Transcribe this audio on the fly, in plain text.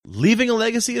Leaving a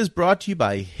Legacy is brought to you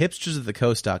by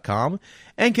hipstersofthecoast.com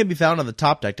and can be found on the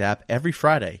Top Deck app every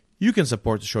Friday. You can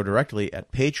support the show directly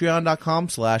at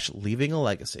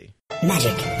patreon.com/leavingalegacy.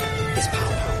 Magic is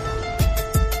power.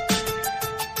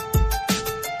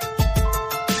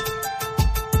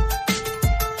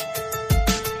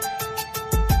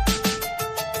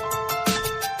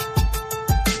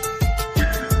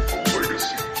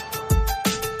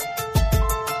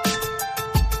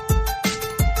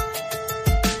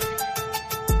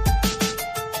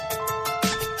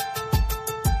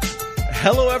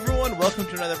 Hello, everyone. Welcome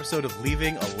to another episode of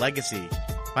Leaving a Legacy.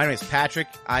 My name is Patrick.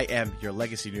 I am your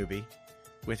legacy newbie.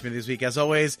 With me this week, as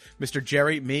always, Mr.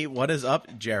 Jerry. Me. What is up,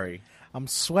 Jerry? I'm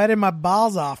sweating my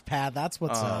balls off, Pat. That's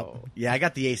what's up. Yeah, I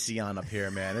got the AC on up here,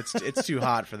 man. It's too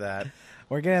hot for that.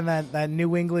 We're getting that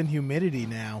New England humidity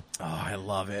now. Oh, I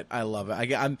love it. I love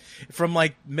it. I'm from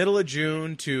like middle of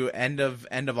June to end of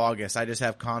August. I just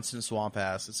have constant swamp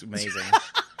ass. It's amazing.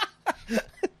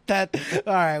 All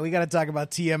right, we got to talk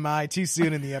about TMI too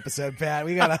soon in the episode, Pat.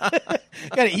 We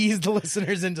gotta ease the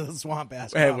listeners into the swamp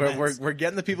ass. Hey, we're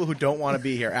getting the people who don't want to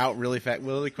be here out really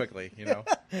quickly. You know,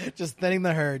 just thinning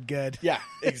the herd. Good. Yeah,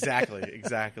 exactly.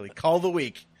 Call the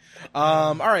week.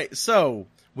 All right, so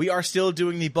we are still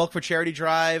doing the bulk for charity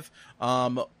drive.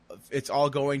 It's all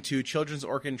going to Children's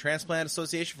Organ Transplant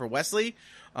Association for Wesley.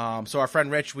 So our friend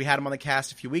Rich, we had him on the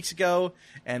cast a few weeks ago,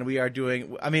 and we are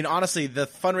doing, I mean, honestly, the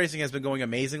fundraising has been going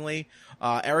amazingly.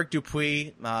 Eric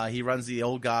Dupuis, he runs the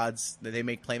Old Gods. They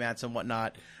make playmats and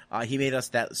whatnot. He made us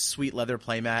that sweet leather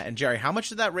playmat. And Jerry, how much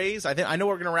did that raise? I know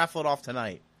we're going to raffle it off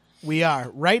tonight. We are.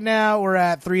 Right now, we're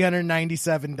at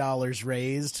 $397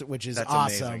 raised, which is That's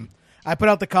awesome. amazing. I put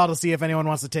out the call to see if anyone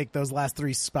wants to take those last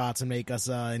three spots and make us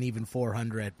an even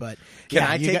 400. But Can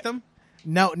I take them?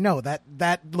 No,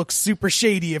 that looks super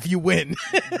shady if you win.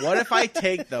 What if I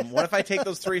take them? What if I take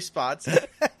those three spots?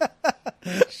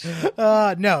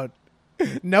 No.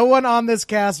 No one on this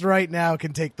cast right now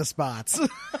can take the spots.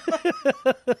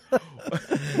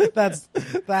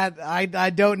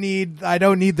 I don't need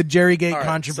the Jerrygate right,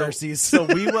 controversies. So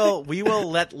we will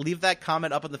leave that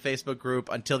comment up in the Facebook group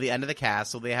until the end of the cast,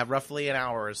 so they have roughly an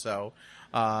hour or so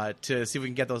to see if we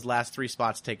can get those last three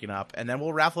spots taken up, and then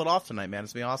we'll raffle it off tonight, man.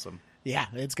 It's gonna be awesome. Yeah,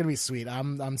 it's gonna be sweet.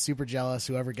 I'm super jealous.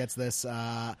 Whoever gets this,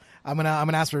 I'm gonna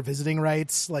ask for visiting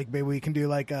rights. Like maybe we can do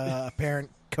like a parent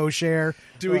co-share.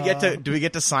 Do we get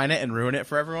to sign it and ruin it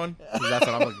for everyone? 'Cause that's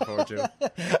what I'm looking forward to.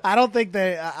 I don't think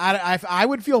I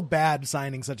would feel bad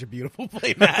signing such a beautiful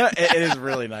playmat. It is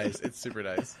really nice. It's super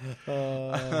nice.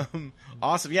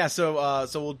 Awesome. Yeah. So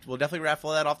we'll definitely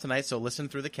raffle that off tonight. So listen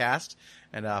through the cast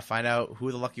and find out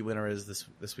who the lucky winner is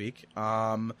this week.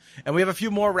 And we have a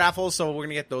few more raffles, so we're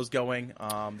gonna get those going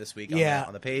this week.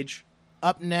 On the page.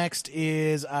 Up next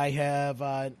is I have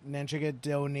Nanchika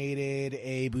donated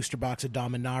a booster box of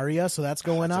Dominaria, so that's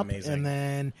going up. Amazing. And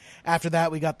then after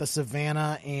that, we got the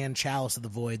Savannah and Chalice of the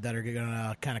Void that are going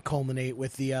to kind of culminate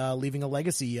with the Leaving a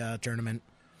Legacy tournament.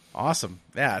 Awesome.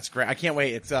 Yeah, it's great. I can't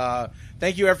wait. It's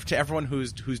thank you to everyone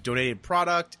who's donated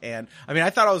product. And I mean, I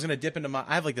thought I was going to dip into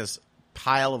I have like this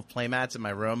pile of playmats in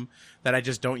my room that I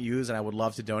just don't use and I would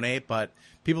love to donate, but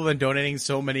people have been donating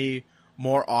so many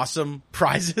more awesome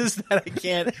prizes that I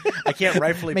can't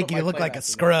rightfully make put you my look like a playmats in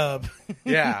scrub.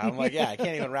 there. Yeah, I'm like, I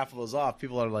can't even raffle those off.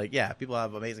 People are like, people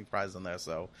have amazing prizes in there.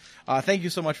 So, thank you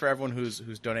so much for everyone who's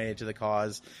donated to the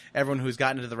cause, everyone who's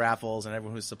gotten into the raffles, and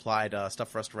everyone who's supplied stuff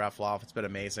for us to raffle off. It's been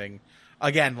amazing.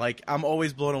 Again, like I'm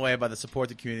always blown away by the support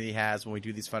the community has when we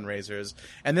do these fundraisers,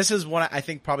 and this is one I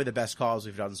think probably the best cause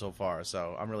we've done so far.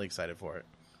 So I'm really excited for it.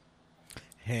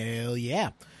 Hell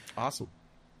yeah! Awesome.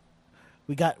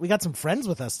 We got some friends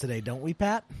with us today, don't we,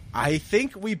 Pat? I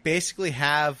think we basically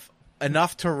have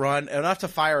enough to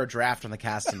fire a draft on the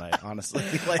cast tonight, honestly.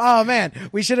 Oh man,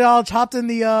 we should have all hopped in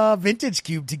the vintage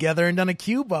cube together and done a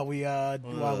cube while we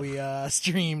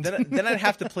streamed. Then I'd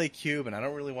have to play cube, and I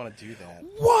don't really want to do that.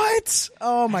 What?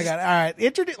 Oh my god! All right,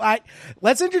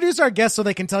 let's introduce our guests so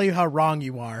they can tell you how wrong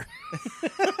you are.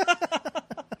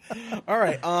 All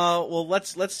right. Well,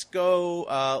 let's go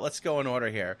in order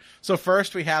here. So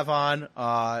first we have on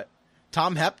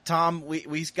Tom Hepp. Tom,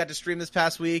 we got to stream this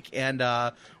past week, and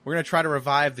we're gonna try to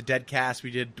revive the dead cast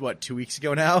we did 2 weeks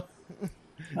ago now.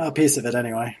 A piece of it,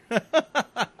 anyway.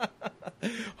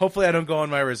 Hopefully, I don't go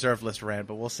on my reserve list rant,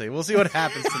 but we'll see. We'll see what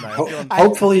happens tonight.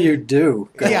 Hopefully, you do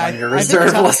go on your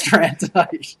reserve list rant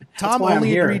tonight. Tom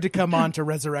only agreed to come on to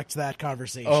resurrect that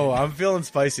conversation. Oh, I'm feeling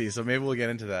spicy, so maybe we'll get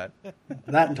into that.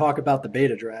 That and talk about the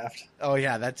beta draft. Oh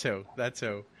yeah, that too.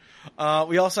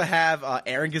 We also have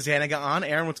Aaron Gazaniga on.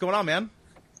 Aaron, what's going on, man?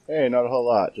 Hey, not a whole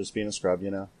lot. Just being a scrub, you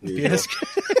know.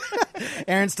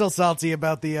 Aaron's still salty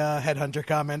about the Headhunter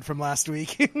comment from last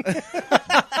week.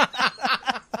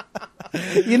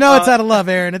 You know it's out of love,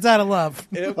 Aaron. It's out of love.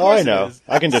 Oh, I know.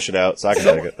 I can dish it out, so I can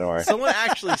take it. Don't worry. Someone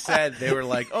actually said they were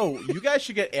like, "Oh, you guys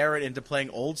should get Aaron into playing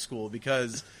old school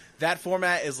because that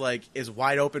format is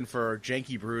wide open for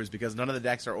janky brews because none of the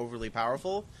decks are overly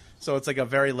powerful. So it's like a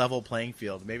very level playing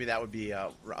field. Maybe that would be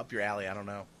up your alley. I don't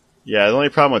know." Yeah, the only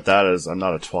problem with that is I'm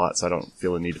not a twat, so I don't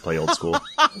feel the need to play old school.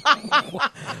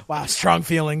 Wow, strong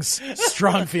feelings.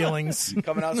 Strong feelings.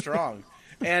 Coming out strong.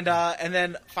 And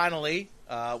then finally,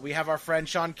 we have our friend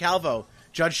Sean Calvo.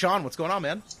 Judge Sean, what's going on,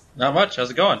 man? Not much. How's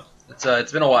it going?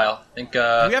 It's been a while. I think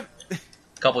a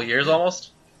couple of years almost.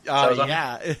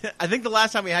 Yeah. I think the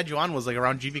last time we had you on was like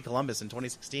around GB Columbus in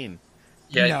 2016.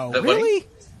 Yeah, no, really?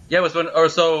 Yeah, it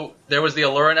was so there was the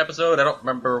Allurin episode. I don't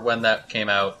remember when that came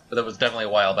out, but that was definitely a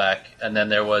while back. And then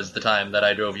there was the time that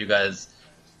I drove you guys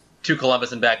to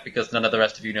Columbus and back because none of the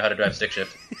rest of you knew how to drive stick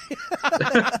shift.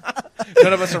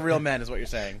 None of us are real men, is what you're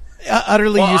saying.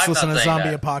 Utterly useless in a zombie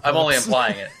apocalypse. I'm only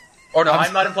implying it. Or no,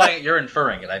 I'm not implying it. You're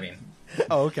inferring it. I mean.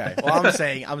 Oh, okay. Well, I'm just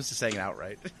saying it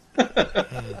outright.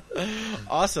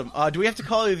 Awesome. Do we have to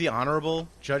call you the Honorable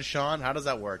Judge Sean? How does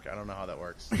that work? I don't know how that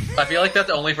works. I feel like that's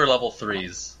only for level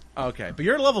 3s. Okay, but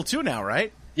you're level 2 now,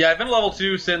 right? Yeah, I've been level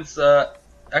 2 since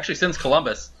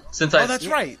Columbus. That's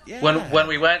right. Yeah. When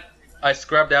we went, I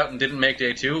scrubbed out and didn't make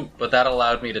day 2, but that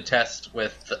allowed me to test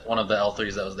with one of the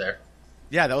L3s that was there.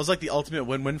 Yeah, that was like the ultimate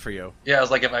win-win for you. Yeah, I was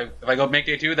like, if I go make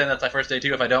day 2, then that's my first day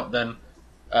 2. If I don't, then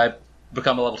I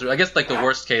become a level 2. I guess like the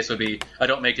worst case would be I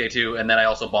don't make day 2, and then I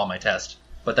also bomb my test.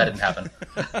 But that didn't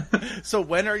happen. So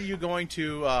when are you going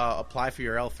to apply for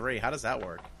your L3? How does that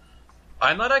work?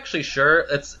 I'm not actually sure.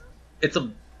 It's a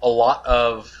lot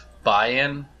of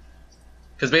buy-in.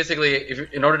 Because basically,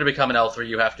 in order to become an L3,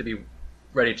 you have to be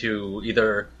ready to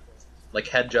either like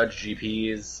head judge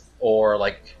GPs or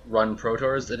like run Pro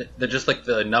Tours. They're just like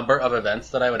the number of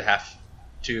events that I would have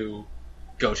to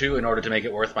go to in order to make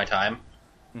it worth my time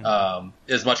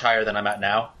is much higher than I'm at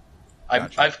now.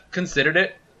 Gotcha. I've considered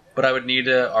it, but I would need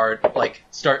to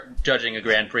start judging a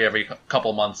Grand Prix every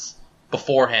couple months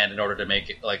beforehand in order to make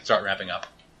it start ramping up.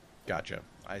 Gotcha.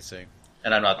 I see.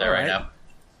 And I'm not there right now.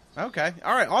 Okay.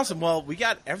 All right. Awesome. Well, we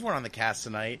got everyone on the cast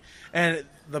tonight, and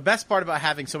the best part about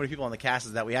having so many people on the cast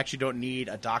is that we actually don't need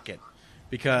a docket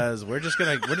because we're just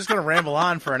gonna ramble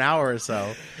on for an hour or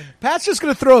so. Pat's just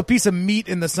gonna throw a piece of meat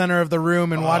in the center of the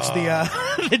room and watch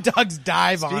the dogs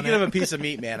dive on it. Speaking of a piece of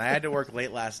meat, man, I had to work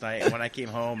late last night, and when I came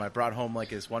home, I brought home like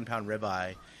this 1 pound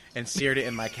ribeye and seared it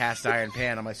in my cast iron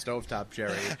pan on my stovetop,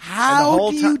 Jerry. How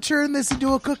do you turn this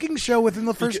into a cooking show within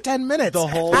the first 10 minutes? The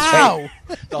whole How?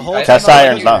 The whole Cast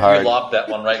iron's not hard. You lobbed that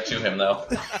one right to him, though.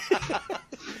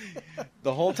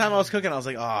 The whole time I was cooking, I was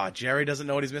like, "Oh, Jerry doesn't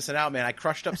know what he's missing out, man." I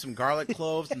crushed up some garlic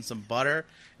cloves and some butter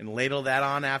and ladled that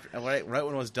on right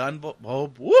when it was done.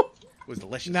 Whoop! It was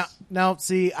delicious. Now,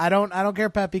 see, I don't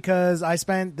care, Pat, because I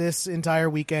spent this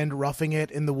entire weekend roughing it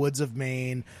in the woods of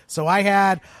Maine. So I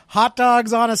had hot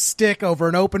dogs on a stick over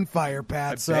an open fire,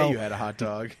 Pat. I bet you had a hot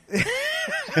dog.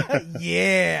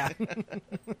 Yeah.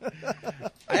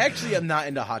 I actually am not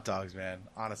into hot dogs, man.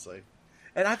 Honestly.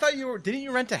 And I thought didn't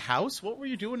you rent a house? What were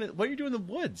you doing? What were you doing in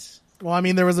the woods? Well, I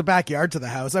mean, there was a backyard to the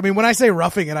house. I mean, when I say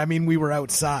roughing it, I mean we were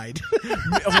outside.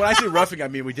 When I say roughing, I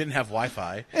mean we didn't have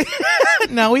Wi-Fi.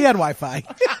 No, we had Wi-Fi.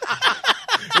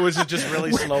 Was it just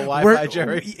really slow Wi-Fi,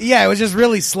 Jerry? Yeah, it was just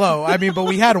really slow. I mean, but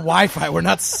we had Wi-Fi. We're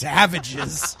not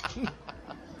savages.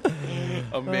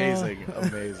 Amazing.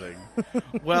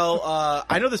 Well,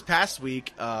 I know this past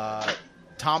week, Tom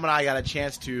and I got a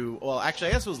chance to. Well, actually,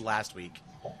 I guess it was last week.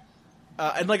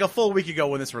 And like a full week ago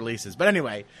when this releases. But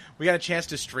anyway, we got a chance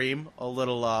to stream a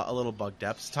little Bug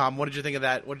Depths. Tom, what did you think of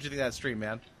that? What did you think of that stream,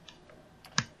 man?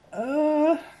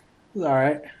 It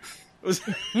was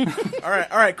all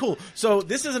right. All right, cool. So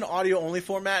this is an audio only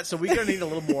format, so we're gonna need a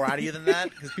little more out of you than that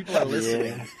because people are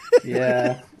listening.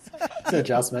 Yeah. It's an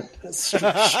adjustment.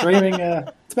 Streaming.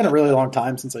 It's been a really long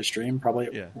time since I streamed.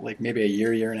 Probably like maybe a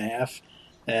year and a half,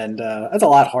 and that's a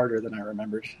lot harder than I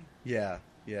remembered. Yeah.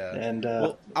 And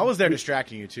well, I was there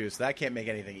distracting you too, so that can't make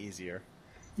anything easier.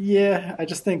 Yeah, I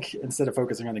just think instead of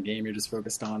focusing on the game, you're just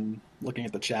focused on looking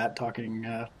at the chat, talking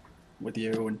with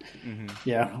you, and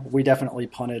yeah, we definitely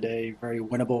punted a very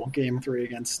winnable game 3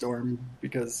 against Storm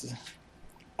because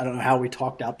I don't know how we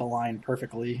talked out the line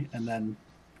perfectly and then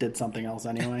did something else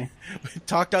anyway. We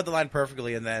talked out the line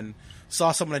perfectly and then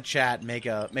saw someone in chat make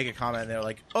a comment, and they're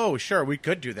like, "Oh, sure, we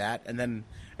could do that," and then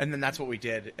that's what we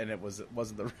did, and it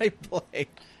wasn't the right play.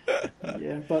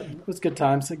 Yeah, but it was good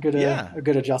times. A good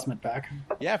adjustment back.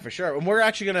 Yeah, for sure. And we're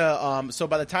actually gonna. So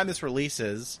by the time this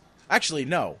releases, actually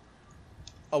no.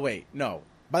 Oh wait, no.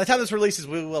 By the time this releases,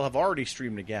 we will have already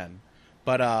streamed again.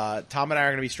 But Tom and I are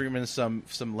going to be streaming some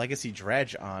Legacy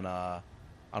Dredge on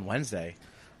Wednesday.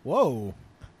 Whoa,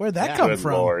 where'd that come Good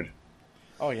from? Lord.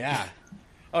 Oh yeah,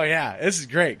 this is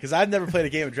great because I've never played a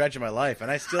game of Dredge in my life,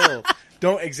 and I still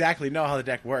don't exactly know how the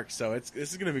deck works. So this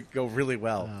is going to go really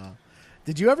well.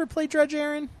 Did you ever play Dredge,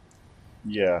 Aaron?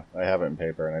 Yeah, I have it in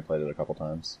paper, and I played it a couple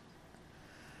times.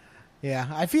 Yeah,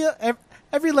 I feel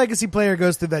every Legacy player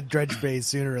goes through that Dredge phase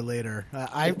sooner or later.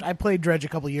 I played Dredge a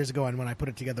couple years ago, and when I put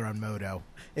it together on Moto,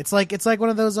 it's like one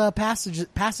of those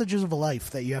passages of a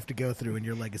life that you have to go through in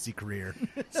your Legacy career.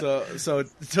 So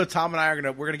Tom and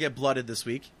I we're gonna get blooded this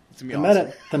week. It's gonna be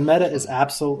awesome. The meta is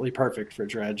absolutely perfect for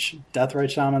Dredge. Deathrite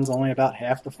Shaman's only about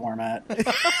half the format.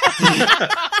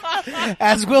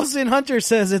 As Wilson Hunter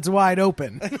says, it's wide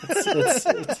open.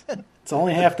 It's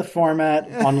only half the format.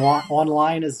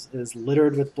 Online is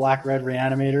littered with black-red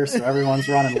reanimators, so everyone's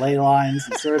running ley lines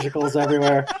and surgicals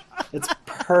everywhere. It's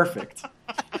perfect.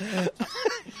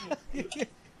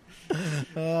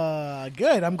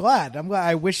 Good. I'm glad.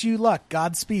 I wish you luck.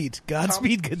 Godspeed.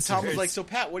 Godspeed, good Tom was sirs. like, "So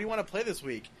Pat, what do you want to play this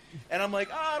week?" And I'm like,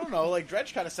 "I don't know. Like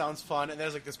Dredge kind of sounds fun." And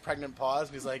there's like this pregnant pause,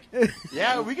 and he's like,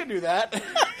 "Yeah, we can do that."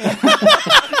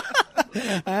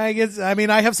 I guess. I mean,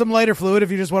 I have some lighter fluid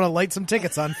if you just want to light some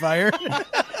tickets on fire.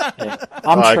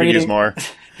 I could use more.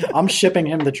 I'm shipping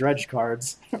him the Dredge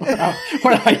cards.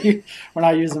 We're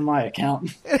not using my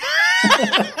account.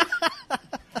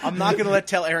 I'm not going to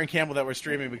tell Erin Campbell that we're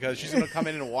streaming because she's going to come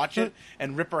in and watch it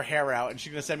and rip her hair out, and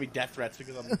she's going to send me death threats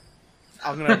because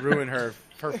I'm going to ruin her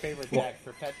favorite deck,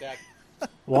 her pet deck.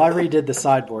 Well, I redid the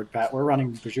sideboard, Pat. We're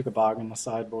running Bajuka Bog on the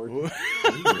sideboard. We're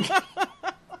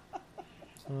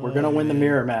going to win the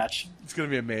mirror match. It's going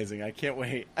to be amazing. I can't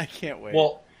wait.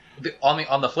 Well,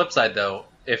 on the flip side, though,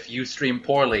 if you stream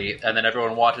poorly and then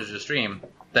everyone watches your stream,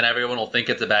 then everyone will think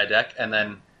it's a bad deck, and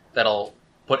then that'll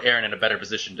put Aaron in a better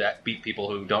position to beat people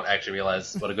who don't actually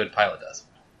realize what a good pilot does.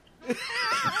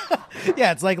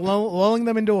 Yeah, it's like lulling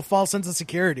them into a false sense of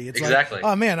security. It's exactly.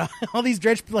 Like, oh man, all these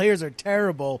Dredge players are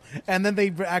terrible, and then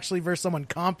they actually verse someone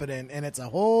competent, and it's a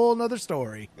whole nother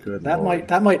story. Good That Lord.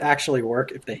 might actually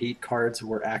work if the hate cards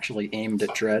were actually aimed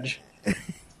at Dredge.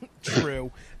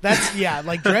 True. That's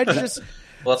like Dredge just.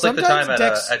 Well, it's like the sometimes time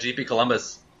decks- at GP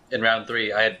Columbus in round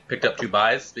 3, I had picked up 2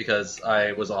 buys because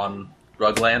I was on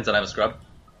Ruglands and I'm a scrub.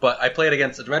 But I played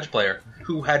against a Dredge player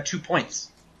who had 2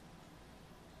 points.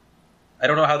 I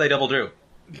don't know how they double drew.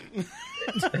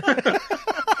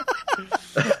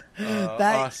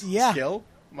 Skill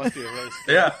must be a really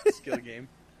skill game.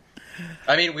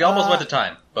 I mean, we almost went to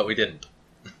time, but we didn't.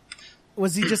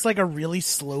 Was he just like a really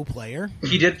slow player?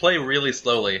 He did play really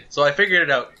slowly, so I figured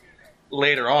it out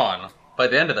later on. By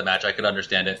the end of the match, I could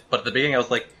understand it, but at the beginning, I was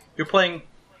like, "You're playing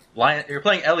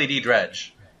LED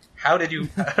Dredge. How do you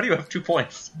have 2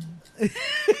 points?"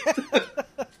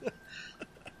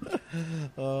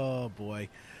 Oh boy.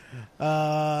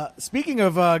 Speaking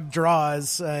of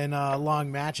draws and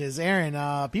long matches,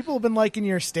 Aaron, people have been liking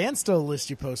your standstill list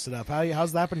you posted up.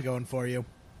 How's that been going for you?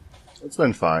 It's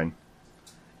been fine.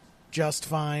 Just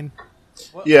fine.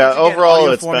 Yeah, overall,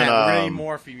 it's format. been. We're gonna need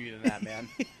more from you than that, man.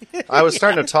 I was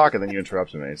starting to talk, and then you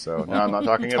interrupted me, so now I'm not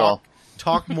talking at all.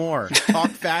 Talk more.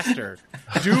 Talk faster.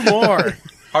 Do more.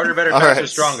 Harder, better, All faster, right.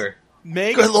 stronger.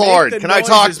 Good Lord, can I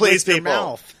talk, please, with your people?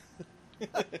 mouth.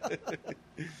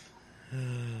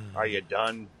 Are you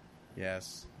done?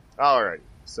 Yes. All right.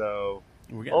 So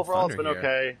We're getting overall, it's been thunder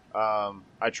here. okay.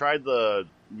 I tried the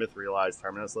Myth Realized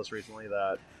Terminus list recently.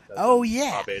 That's top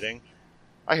 8ing.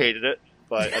 I hated it,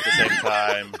 but at the same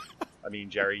time, I mean,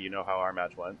 Jerry, you know how our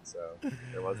match went, so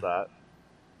there was that.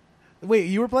 Wait,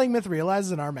 you were playing Myth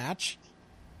Realizes in our match?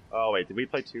 Oh wait, did we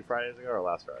play 2 Fridays ago or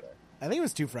last Friday? I think it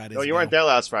was 2 Fridays No, you ago. weren't there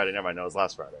last Friday. Never mind. No, it was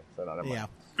last Friday. So no, never mind.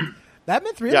 Yeah. That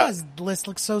Myth Realized list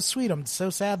looks so sweet. I'm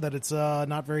so sad that it's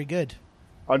not very good.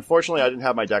 Unfortunately, I didn't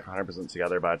have my deck 100%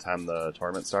 together by the time the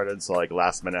tournament started. So, like,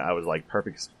 last minute, I was like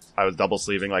perfect. I was double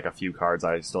sleeving like a few cards.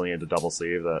 I still needed to double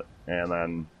sleeve that, and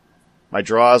then my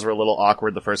draws were a little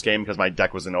awkward the first game because my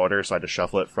deck was in order, so I had to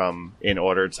shuffle it from in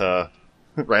order to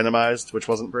randomized, which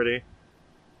wasn't pretty.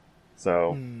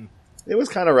 So it was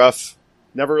kind of rough.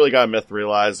 Never really got a Myth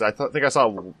Realized. I think I saw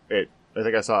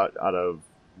it out of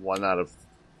 1 out of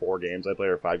 4 games I played,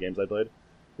 or 5 games I played.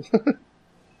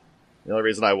 The only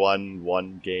reason I won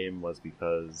 1 game was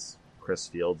because Chris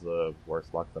Field's a worse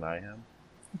luck than I am.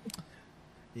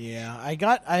 Yeah,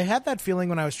 I had that feeling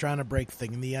when I was trying to break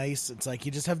Thing in the Ice. It's like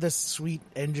you just have this sweet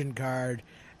engine card,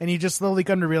 and you just slowly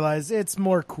come to realize it's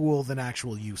more cool than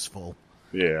actual useful.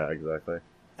 Yeah, exactly.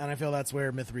 and I feel that's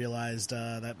where Myth realized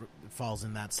that falls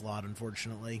in that slot,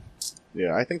 unfortunately.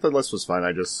 Yeah, I think the list was fine.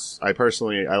 I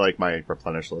personally like my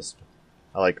replenish list.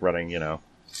 I like running,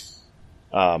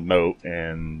 moat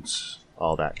and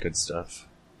all that good stuff.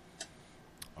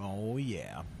 Oh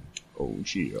yeah. Oh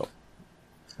yeah.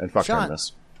 And fuck Sean.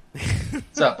 Hermes.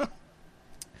 So,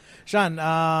 Sean,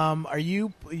 are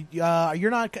you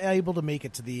you're not able to make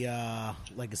it to the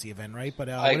Legacy event, right? But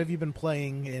what have you been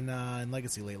playing in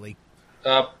Legacy lately?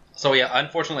 so yeah,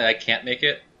 unfortunately, I can't make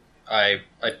it. I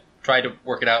tried to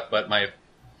work it out, but my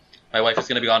wife is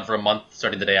going to be gone for a month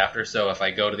starting the day after. So if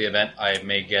I go to the event, I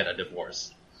may get a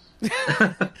divorce.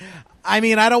 I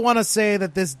mean, I don't want to say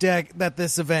that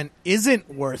this event isn't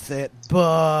worth it,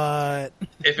 but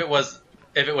If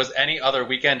it was any other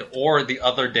weekend or the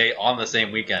other day on the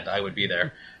same weekend, I would be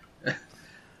there.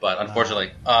 But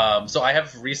unfortunately, so I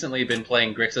have recently been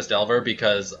playing Grixis Delver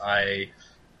because I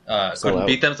couldn't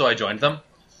beat them, so I joined them.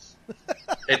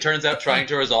 It turns out trying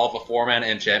to resolve a 4-mana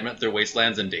enchantment through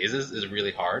Wastelands and Dazes is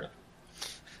really hard.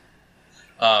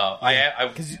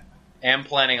 I am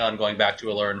planning on going back to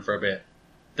Allurn for a bit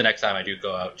the next time I do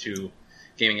go out to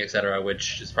gaming, etc.,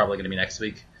 which is probably going to be next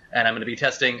week. And I'm going to be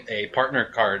testing a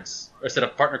set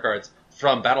of partner cards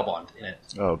from Battle Bond in it.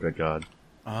 Oh, good God.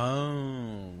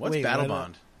 Oh, what's Wait, Battle what?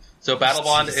 Bond? So Battle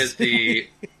Bond is the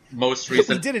most we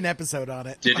recent. did an episode on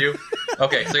it. Did you?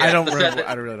 Okay, so yeah, I don't the remember. set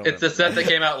that- I really don't it's the set that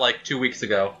came out like 2 weeks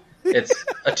ago. It's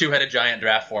a 2-headed giant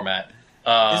draft format.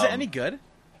 Is it any good?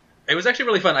 It was actually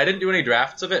really fun. I didn't do any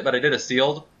drafts of it, but I did a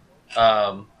sealed.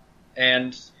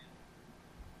 And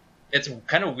it's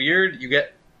kind of weird. You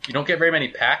don't get very many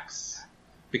packs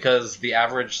because the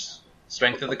average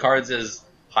strength of the cards is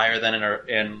higher than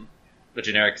in the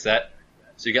generic set.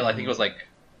 So you get, I think it was like,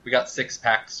 we got 6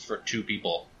 packs for 2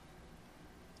 people,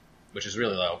 which is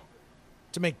really low.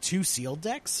 To make 2 sealed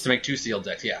decks? To make 2 sealed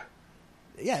decks, yeah.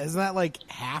 Yeah, isn't that like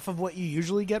half of what you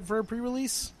usually get for a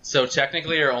pre-release? So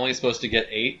technically, you're only supposed to get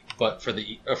 8, but for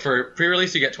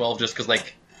pre-release, you get 12 just because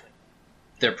like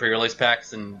they're pre-release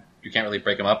packs and you can't really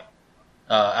break them up.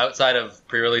 Outside of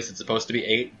pre-release, it's supposed to be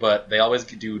 8, but they always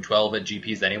do 12 at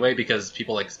GPs anyway because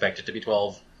people expect it to be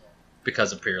 12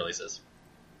 because of pre-releases.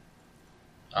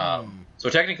 So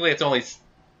technically, it's only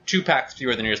 2 packs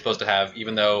fewer than you're supposed to have,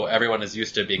 even though everyone is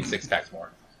used to being 6 packs more.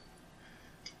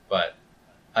 But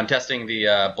I'm testing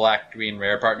the black-green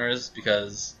rare partners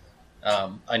because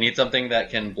I need something that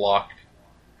can block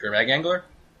Gurmag Angler.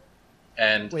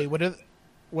 And Wait, what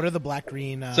are the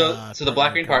black-green? so the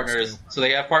black-green cards partners. do? So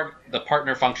they have the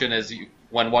partner function is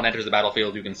when one enters the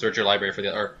battlefield, you can search your library for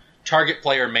the or target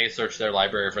player may search their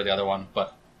library for the other one,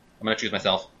 but I'm going to choose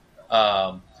myself.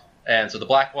 And so the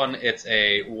black one, it's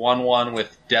a 1/1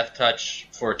 with Death Touch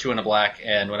for 2 and a black,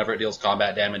 and whenever it deals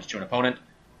combat damage to an opponent,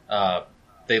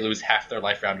 they lose half their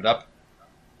life rounded up.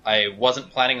 I wasn't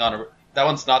planning on that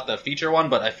one's not the feature one,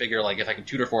 but I figure like if I can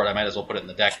tutor for it, I might as well put it in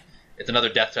the deck. It's another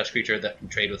Death Touch creature that can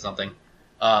trade with something.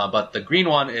 But the green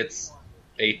one, it's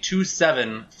a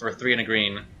 2/7 for 3 and a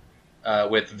green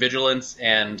with Vigilance,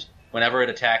 and whenever it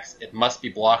attacks, it must be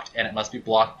blocked, and it must be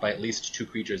blocked by at least 2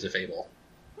 creatures if able.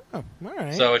 Oh, all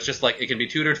right. So it's just like it can be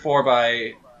tutored for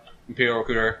by Imperial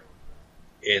Recruiter.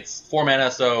 It's 4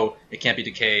 mana, so it can't be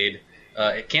decayed.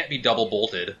 It can't be double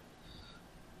bolted.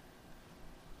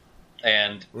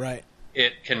 And right.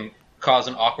 it can cause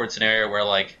an awkward scenario where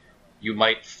like you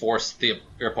might force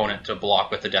your opponent to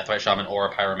block with the Deathbite Shaman or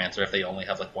a Pyromancer if they only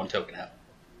have like 1 token out.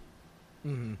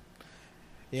 Mm-hmm.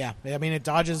 Yeah, I mean it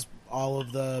dodges all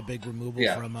of the big removal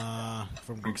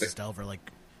from Grixis Delver, like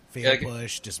Fatal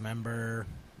Push, Dismember.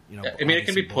 I mean it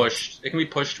can be pushed. It can be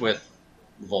pushed with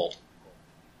Volt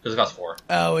because it costs 4.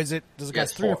 Oh, is it? Does it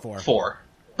cost 3 or 4? 4,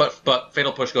 but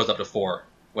Fatal Push goes up to 4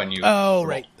 when you. Oh, roll.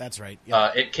 right, that's right.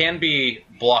 Yep. It can be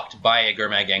blocked by a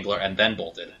Gurmag Angler and then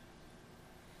bolted.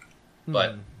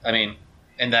 But I mean,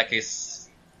 in that case,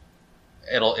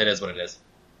 it is what it is.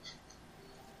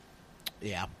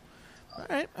 Yeah. All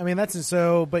right. I mean that's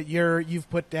so. But you've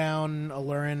put down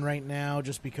Allurn right now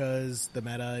just because the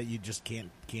meta you just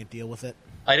can't deal with it.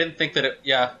 I didn't think that it.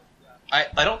 Yeah, I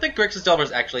don't think Grixis Delver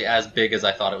is actually as big as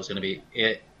I thought it was going to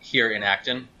be here in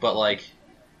Acton. But like,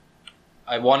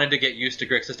 I wanted to get used to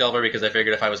Grixis Delver because I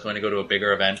figured if I was going to go to a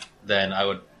bigger event, then I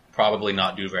would probably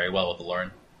not do very well with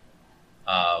Allurn.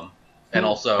 And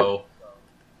also,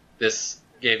 this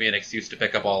gave me an excuse to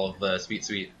pick up all of the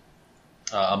sweet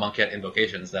Amonkhet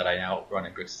invocations that I now run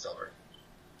in Grixis Delver.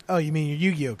 Oh, you mean your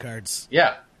Yu-Gi-Oh cards?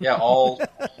 Yeah, all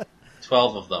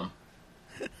 12 of them.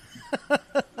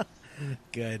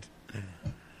 Good.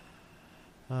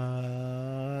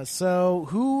 So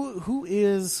who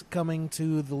is coming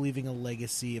to the Leaving a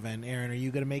Legacy event? Aaron, are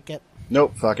you going to make it?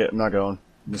 Nope, fuck it, I'm not going.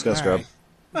 I'm just gonna All scrub.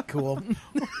 right. Cool.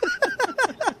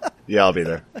 Yeah, I'll be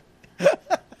there.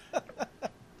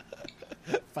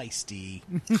 Feisty.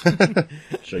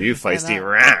 Show you feisty.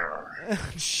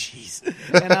 Jeez.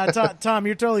 And Tom,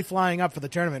 you're totally flying up for the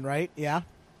tournament, right? Yeah.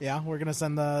 Yeah, we're gonna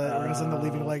send the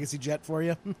Leaving Legacy jet for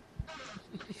you.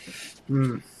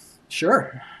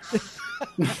 Sure.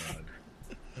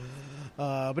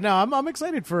 But no, I'm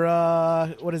excited for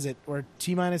what is it? We're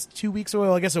T-minus 2 weeks away.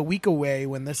 Well, I guess a week away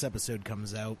when this episode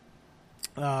comes out.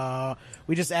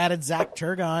 We just added Zach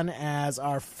Turgon as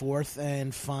our fourth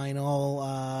and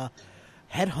final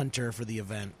headhunter for the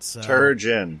event. So.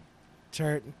 Turgeon.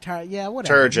 Yeah,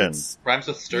 whatever. Turgeon. Rhymes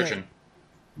with sturgeon.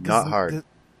 Not hard.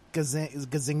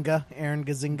 Gazinga, Aaron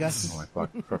Gazinga. Oh my fuck!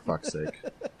 For fuck's sake.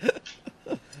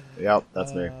 Yep,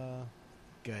 that's me.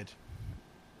 Good.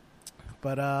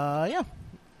 But yeah.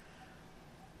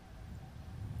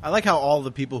 I like how all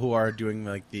the people who are doing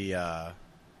like the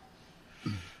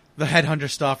headhunter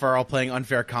stuff are all playing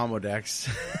unfair combo decks.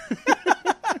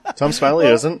 Tom Smiley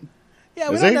isn't. Yeah,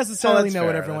 we Is don't he? necessarily that's know fair,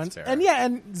 what that's everyone's. fair. And yeah,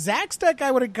 and Zach's deck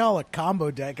I wouldn't call a combo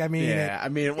deck. I mean, Yeah, I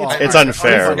mean, well, It's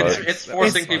unfair. It's, but it's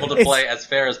forcing people to play as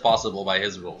fair as possible by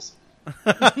his rules.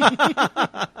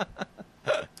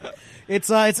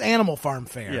 it's Animal Farm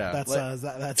fair. Yeah,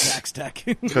 That's Zach's deck.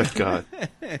 Good God.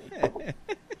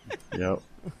 Yep.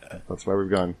 That's where we've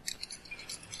gone.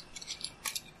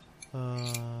 So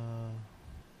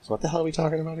what the hell are we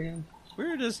talking about again?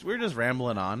 we're just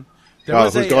rambling on.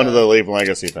 Who's going to the Leave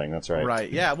Legacy thing? That's right.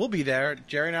 Right, yeah, we'll be there.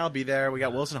 Jerry and I will be there. We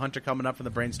got Wilson Hunter coming up from the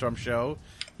Brainstorm show.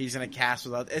 He's going to cast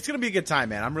with us. It's going to be a good time,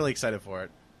 man. I'm really excited for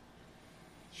it.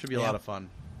 Should be a lot of fun.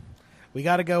 We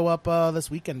got to go up this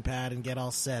weekend, Pat, and get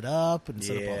all set up and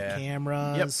set up all the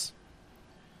cameras.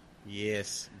 Yep.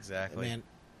 Yes, exactly. Man,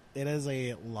 it is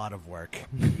a lot of work.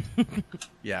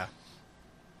 Yeah.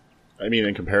 I mean,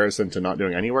 in comparison to not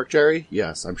doing any work, Jerry,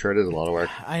 yes, I'm sure it is a lot of work.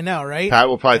 I know, right? Pat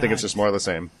will probably think it's just more of the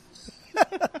same.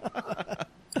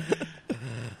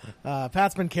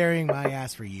 Pat's been carrying my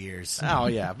ass for years. Oh,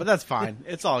 yeah, but that's fine.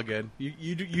 It's all good.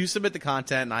 You submit the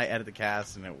content, and I edit the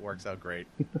cast, and it works out great.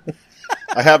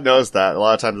 I have noticed that. A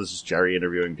lot of times it's just Jerry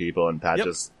interviewing people, and Pat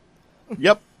just...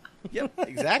 Yep. Yep,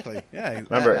 exactly. Yeah,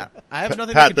 Remember, I have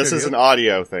nothing Pat, to this is an contribute.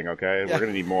 audio thing, okay? We're going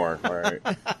to need more. All right.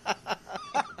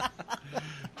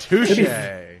 Touche.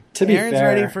 To be Aaron's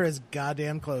fair, ready for his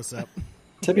goddamn close-up.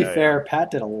 to be Yeah, fair,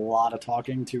 Pat did a lot of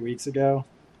talking 2 weeks ago.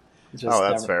 It just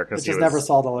that's fair, 'cause it he just was- never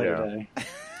saw the light of day.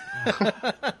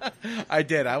 I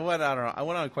did. I went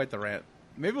on quite the rant.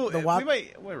 Maybe we'll revive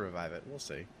it. We'll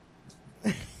see.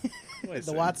 The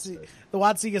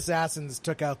Watsig Assassins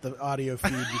took out the audio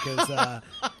feed because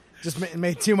it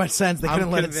made too much sense. They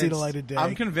couldn't let it see the light of day.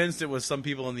 I'm convinced it was some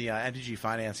people in the NTG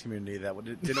finance community that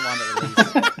didn't want it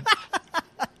released.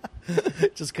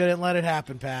 Just couldn't let it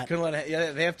happen, Pat.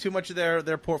 Yeah, they have too much of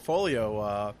their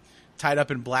portfolio tied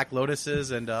up in Black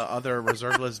Lotuses and other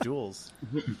reserve list duels.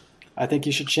 I think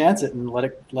you should chance it and let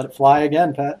it fly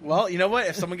again, Pat. Well, you know what?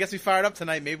 If someone gets me fired up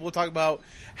tonight, maybe we'll talk about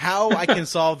how I can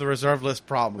solve the reserve list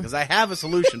problem, because I have a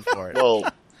solution for it. Well,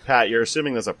 Pat, you're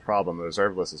assuming there's a problem. The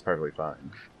reserve list is perfectly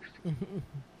fine.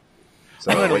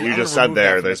 So what you just said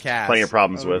there, there's plenty of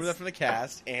problems Remove that with. from the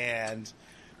cast, and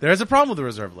there is a problem with the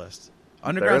reserve list.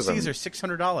 Underground isn't. Seas are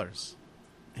 $600.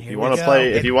 If you want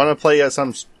to play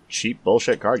some cheap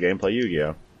bullshit card game, play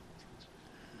Yu-Gi-Oh.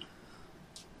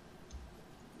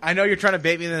 I know you're trying to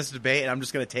bait me in this debate, and I'm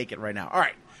just going to take it right now. All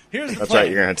right, here's the That's plan.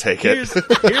 right, you're going to take it.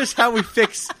 Here's how we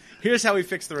fix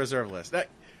the reserve list. All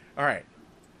right.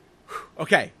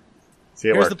 Okay. See,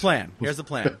 it Here's worked. the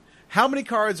plan. How many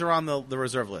cards are on the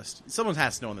reserve list? Someone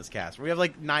has to know in this cast. We have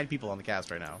like 9 people on the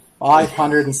cast right now.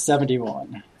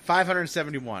 571.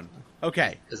 571.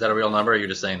 Okay. Is that a real number, or are you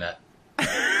just saying that?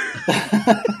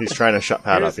 He's trying to shut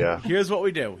Pat up, yeah. Here's what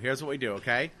we do,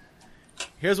 okay?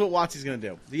 Here's what Watsy's going to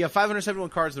do. You have 571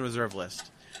 cards in the reserve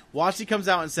list. Watsy comes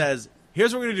out and says,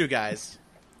 here's what we're going to do, guys.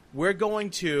 We're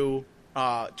going to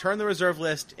turn the reserve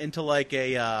list into like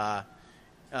into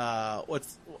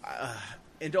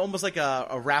almost like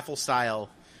a raffle style,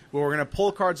 where we're going to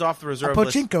pull cards off the reserve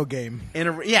list. Pachinko game.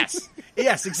 Yes,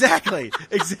 exactly.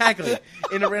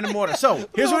 In a random order. So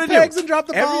here's what I do. Pegs and drop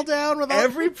the ball down. With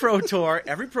Every Pro Tour,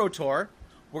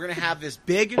 we're gonna have this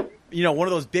big, one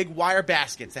of those big wire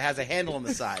baskets that has a handle on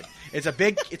the side. It's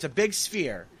a big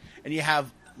sphere, and you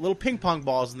have little ping pong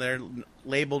balls in there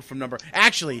labeled from number.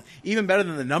 Actually, even better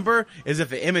than the number is if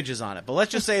the image is on it. But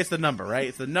let's just say it's the number, right?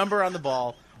 It's the number on the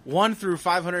ball, 1 through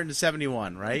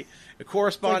 571, right? A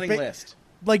corresponding list.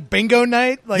 Like bingo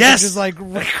night, like Yes! just like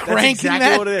That's cranking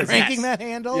exactly what it is. cranking Yes. that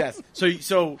handle. Yes.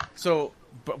 So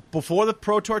before the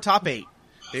Pro Tour top 8,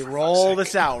 they roll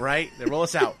this out, right? They roll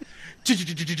this out.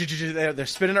 they're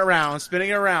spinning it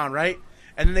around, right?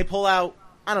 And then they pull out,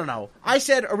 I don't know. I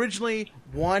said originally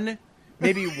one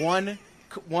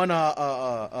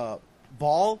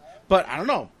ball, but I don't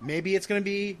know. Maybe it's gonna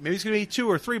be 2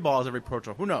 or 3 balls every Pro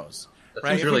Tour. Who knows? That Right?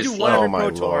 seems If really we do slow. one every Oh, my Pro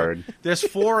Tour, Lord. there's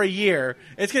 4 a year.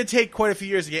 It's gonna take quite a few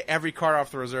years to get every card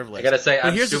off the reserve list. I gotta say, But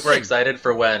I'm here's the super thing. excited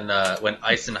for when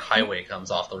Ice and Highway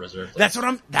comes off the reserve list. That's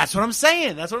what I'm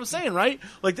saying. That's what I'm saying, right?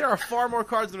 Like there are far more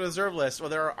cards on the reserve list, or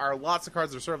there are lots of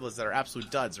cards on the reserve list that are absolute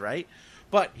duds, right?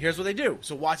 But here's what they do.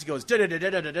 So Watsy goes da da da da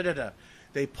da da da da.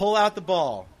 They pull out the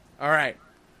ball. All right.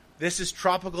 This is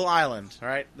Tropical Island. All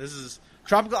right. This is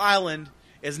Tropical Island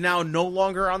is now no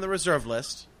longer on the reserve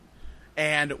list,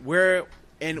 and they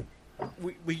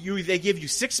give you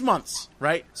 6 months,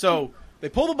 right? So they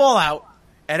pull the ball out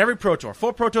at every Pro Tour,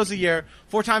 4 Pro Tours a year,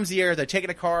 4 times a year. They're taking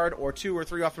a card or 2 or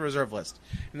 3 off the reserve list,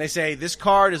 and they say this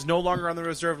card is no longer on the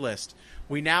reserve list.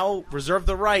 We now reserve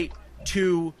the right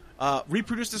to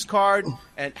reproduce this card,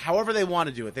 and however they want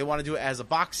to do it. They want to do it as a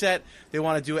box set. They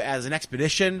want to do it as an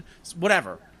expedition,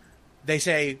 whatever. They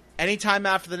say anytime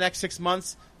after the next 6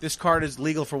 months, this card is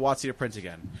legal for WotC to print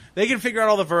again. They can figure out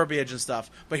all the verbiage and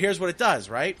stuff, but here's what it does,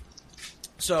 right?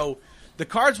 So the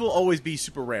cards will always be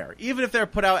super rare. Even if they're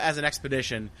put out as an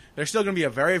expedition, they're still going to be a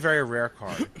very, very rare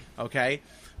card, okay?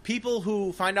 People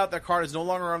who find out their card is no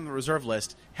longer on the reserve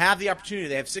list have the opportunity.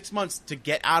 They have 6 months to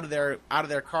get out of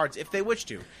their cards if they wish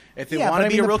to. If they want to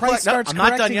be a real collector, I'm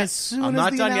not done yet. As soon I'm as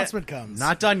not the done announcement yet. comes.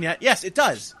 Not done yet. Yes, it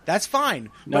does. That's fine.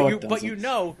 No, but it doesn't.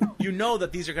 you know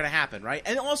that these are going to happen, right?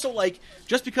 And also, like,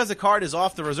 just because a card is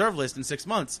off the reserve list in 6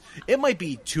 months, it might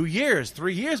be 2 years,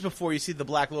 3 years before you see the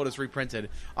Black Lotus reprinted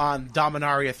on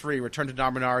Dominaria 3, Return to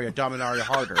Dominaria, Dominaria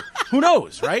Harder. Who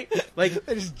knows, right? Like,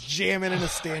 They're just jamming in a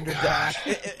standard back.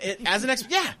 as an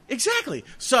yeah, exactly.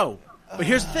 So, but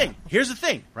here's the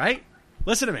thing, right?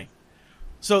 Listen to me.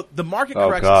 So the market Oh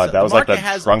corrects. god, that the was like market the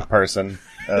has, drunk person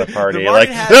at a party. The Like,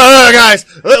 market has- no,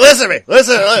 guys, listen to me,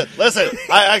 listen.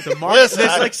 The market, listen,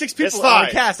 there's like 6 it's people on the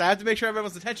fine. cast. I have to make sure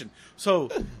everyone's attention. So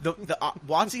the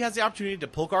WotC has the opportunity to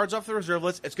pull cards off the reserve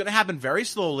list. It's going to happen very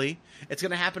slowly. It's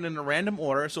going to happen in a random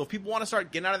order. So if people want to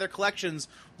start getting out of their collections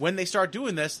when they start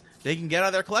doing this, they can get out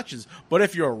of their collections. But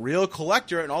if you're a real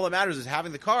collector and all that matters is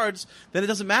having the cards, then it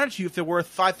doesn't matter to you if they're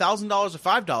worth $5,000 or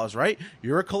 $5, right?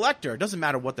 You're a collector. It doesn't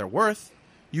matter what they're worth.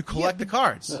 You collect the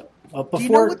cards. Before, Do you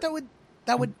know what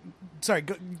that would? Sorry,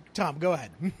 Tom, go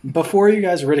ahead. before you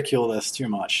guys ridicule this too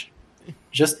much,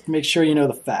 just make sure you know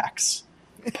the facts.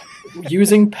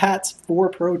 Using Pat's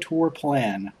 4 Pro Tour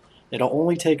plan, it'll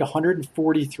only take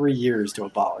 143 years to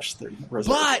abolish the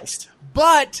reserve list.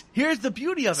 But here's the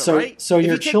beauty of it, So, right? so If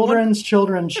your you take children's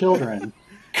children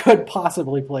could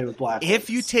possibly play with Black If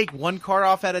you Lotus. take one card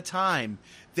off at a time,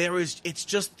 it's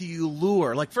just the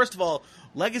allure. Like, first of all,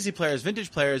 legacy players, vintage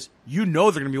players, you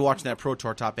know they're going to be watching that Pro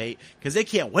Tour Top 8 because they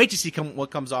can't wait to see what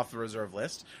comes off the reserve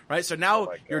list, right? So now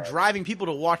you're driving people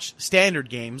to watch standard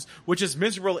games, which is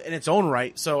miserable in its own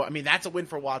right. So, I mean, that's a win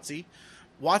for WotC.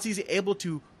 WotC's able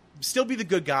to still be the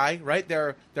good guy, right?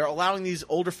 They're allowing these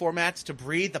older formats to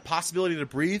breathe, the possibility to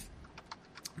breathe,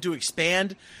 to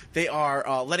expand. They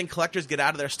are letting collectors get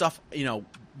out of their stuff,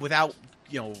 without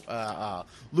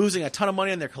losing a ton of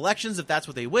money on their collections if that's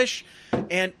what they wish,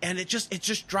 and it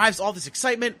just drives all this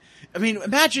excitement. I mean,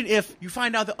 imagine if you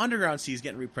find out the Underground Sea is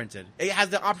getting reprinted. It has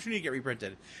the opportunity to get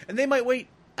reprinted, and they might wait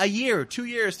a year, 2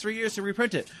 years, 3 years to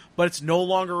reprint it, but it's no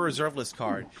longer a reserve list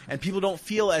card, and people don't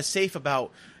feel as safe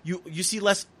about you see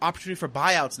less opportunity for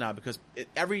buyouts now because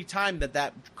every time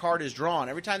that card is drawn,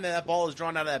 every time that ball is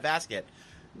drawn out of that basket,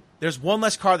 there's one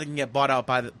less card that can get bought out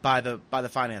by the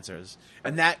financiers,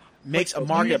 and that makes a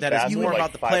market that is more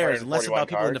about the players and less about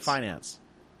people into finance.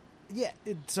 Yeah,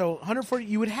 so 140,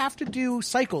 you would have to do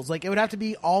cycles. Like, it would have to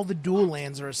be all the dual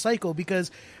lands are a cycle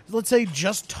because, let's say,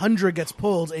 just Tundra gets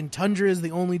pulled, and Tundra is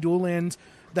the only dual land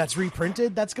that's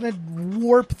reprinted. That's going to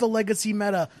warp the legacy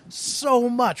meta so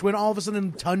much when all of a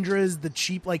sudden Tundra is the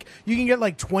cheap, like, you can get,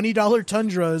 like, $20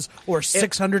 Tundras or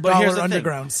 $600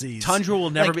 Underground Seas. Tundra will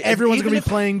never be... Everyone's going to be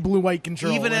playing blue-white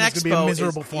control, even and an it's going to be a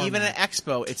miserable format. Even an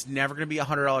Expo, it's never going to be a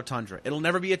 $100 Tundra. It'll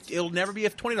never be a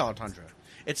 $20 Tundra.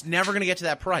 It's never going to get to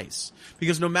that price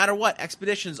because no matter what,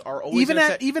 expeditions are always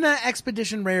even at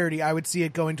expedition rarity. I would see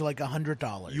it going to like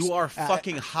 $100. You are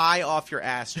fucking high off your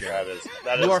ass, Joe.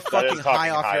 You are fucking high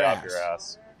off your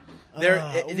ass.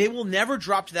 They will never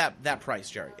drop to that price,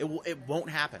 Jerry. It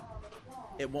won't happen.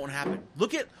 It won't happen.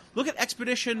 Look at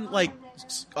expedition like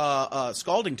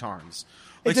Scalding Tarns.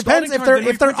 Like, it depends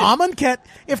if they're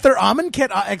Amonkhet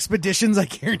expeditions. I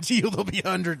guarantee you they'll be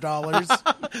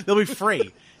 $100. They'll be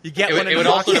free. You get it one. It would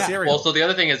also cereal. so the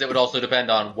other thing is it would also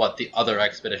depend on what the other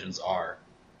expeditions are.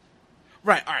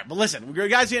 Right, all right, but listen, you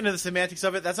guys get into the semantics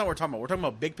of it. That's not what we're talking about. We're talking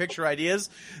about big picture ideas.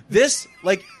 This,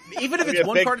 like, even if it's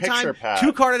one card at a time, Pat.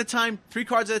 2 cards at a time, 3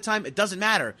 cards at a time, it doesn't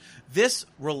matter. This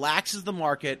relaxes the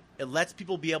market. It lets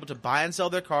people be able to buy and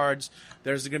sell their cards.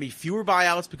 There's going to be fewer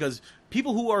buyouts because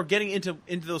people who are getting into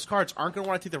those cards aren't going to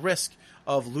want to take the risk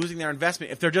of losing their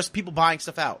investment if they're just people buying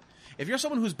stuff out. If you're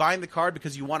someone who's buying the card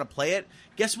because you want to play it,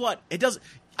 guess what? It does.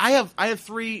 I have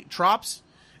 3 Trops.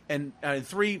 And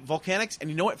 3 Volcanics, and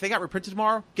you know what? If they got reprinted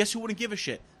tomorrow, guess who wouldn't give a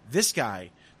shit? This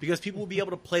guy, because people will be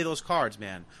able to play those cards,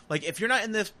 man. Like if you're not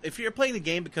in this, if you're playing the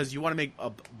game because you want to make a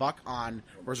buck on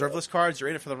reserve list cards, you're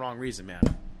in it for the wrong reason,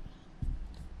 man.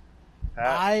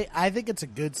 I think it's a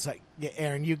good site. Yeah,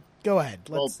 Aaron, you go ahead.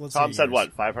 Let's Tom hear said yours.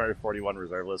 what? 541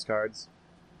 reserve list cards.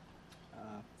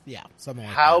 Yeah, something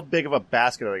like How that. big of a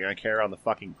basket are they going to carry on the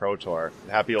fucking Pro Tour?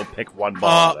 And have people pick one ball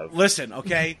out of? Listen,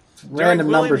 okay. Random During number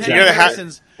William You're Henry gonna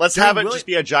Harrison's- let's during have it Willi- just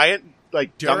be a giant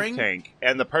like During- dunk tank,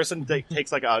 and the person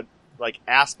takes like a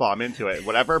ass bomb into it.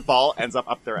 Whatever ball ends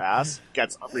up their ass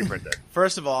gets reprinted.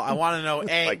 First of all, I want to know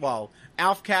Like-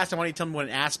 Alfcast, I want you to tell me what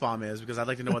an ass bomb is because I'd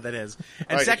like to know what that is.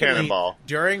 And Like a secondly, cannonball.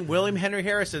 during William Henry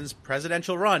Harrison's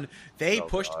presidential run, they Oh,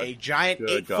 pushed God. a giant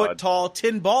Good 8-foot God. tall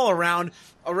tin ball around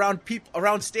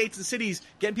states and cities,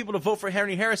 getting people to vote for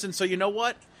Henry Harrison. So you know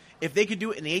what? If they could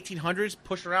do it in the 1800s,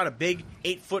 push around a big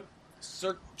 8-foot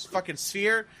fucking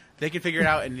sphere, they could figure it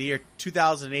out in the year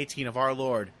 2018 of our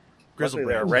Lord. Especially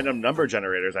there are Grizzlebrand. random number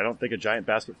generators. I don't think a giant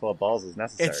basket full of balls is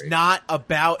necessary. It's not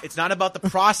about the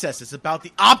process. It's about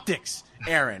the optics,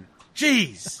 Aaron.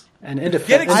 Jeez. And Get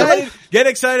independent. excited! Get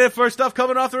excited for stuff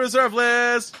coming off the reserve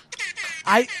list.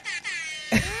 Oh,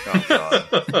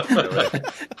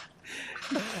 God.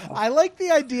 I like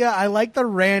the idea. I like the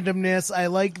randomness. I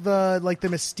like the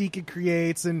mystique it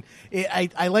creates, and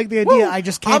I like the idea. I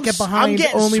just can't get I'm behind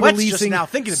getting only sweats just releasing now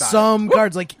thinking about some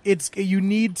cards. Like you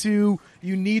need to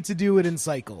do it in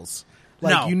cycles.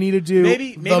 Like No. you need to do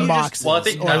Maybe the you just- moxes. Well, I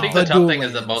think or the tough thing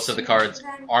is dual that most of the cards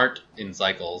aren't in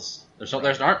cycles. There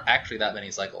aren't actually that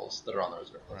many cycles that are on the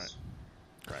reserve list.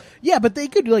 Yeah, but they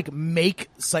could make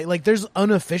like there's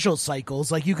unofficial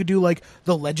cycles. Like you could do like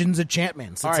the Legends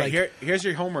Enchantments. All It's right, like, here's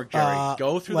your homework, Jerry.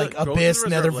 Go through like go Abyss, through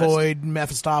the reserve list. Nethervoid,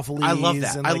 Mephistopheles. I love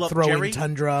that. And I like love throwing Jerry,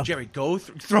 Tundra. Jerry, go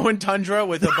throw in Tundra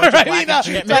with a bunch of black I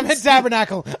enchantments. meant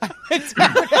Tabernacle. I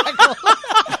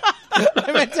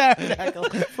meant Tabernacle.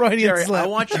 Freudian Jerry, slip. I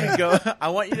want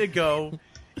you to go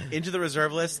into the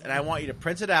reserve list, and I want you to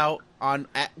print it out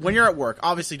when you're at work.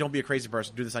 Obviously, don't be a crazy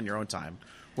person. Do this on your own time.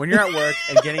 When you're at work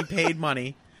and getting paid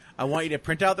money, I want you to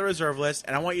print out the reserve list,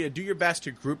 and I want you to do your best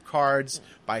to group cards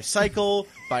by cycle,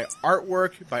 by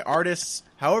artwork, by artists,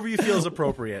 however you feel is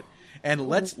appropriate. And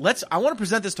let's. I want to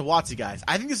present this to WotC, guys.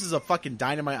 I think this is a fucking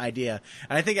dynamite idea,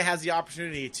 and I think it has the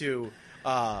opportunity to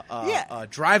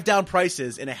drive down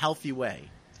prices in a healthy way.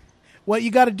 What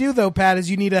you got to do, though, Pat, is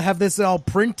you need to have this all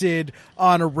printed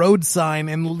on a road sign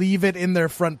and leave it in their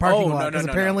front parking lot. Because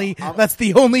apparently that's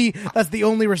the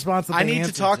only response that I they need to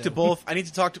answer talk to both. I need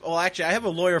to talk to. Well, actually, I have a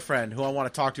lawyer friend who I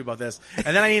want to talk to about this, and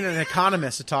then I need an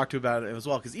economist to talk to about it as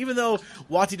well. Because even though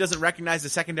WotC doesn't recognize the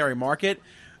secondary market,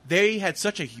 they had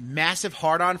such a massive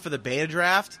hard-on for the beta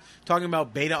draft, talking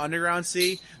about Beta Underground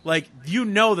Sea. Like, you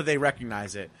know that they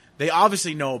recognize it. They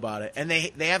obviously know about it, and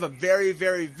they have a very,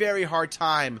 very, very hard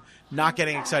time not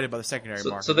getting excited about the secondary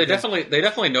market. So they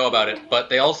definitely know about it, but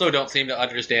they also don't seem to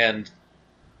understand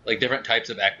like different types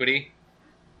of equity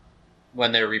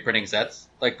when they're reprinting sets.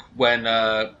 Like when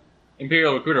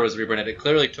Imperial Recruiter was reprinted, it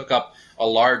clearly took up a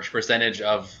large percentage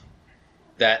of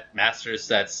that Masters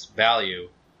set's value,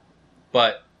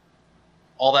 but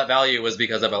all that value was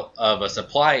because of a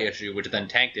supply issue, which then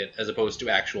tanked it, as opposed to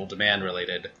actual demand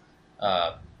related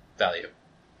value.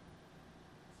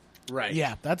 Right.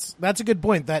 Yeah, that's a good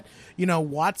point. That,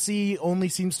 WotC only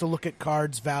seems to look at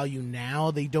cards' value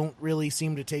now. They don't really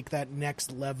seem to take that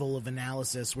next level of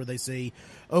analysis where they say,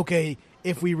 okay,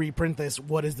 if we reprint this,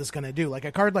 what is this going to do? Like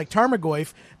a card like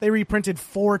Tarmogoyf, they reprinted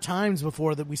 4 times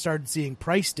before that we started seeing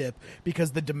price dip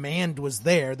because the demand was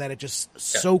there, that it just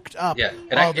soaked up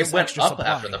all this it went extra up supply.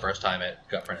 after the first time it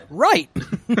got printed. Right.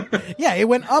 Yeah, it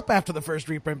went up after the first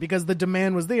reprint because the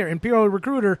demand was there. Imperial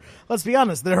Recruiter, let's be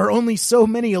honest, there are only so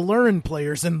many Allurin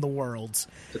players in the world.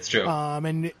 That's true.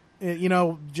 And,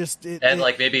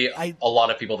 maybe a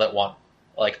lot of people that want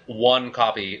like one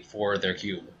copy for their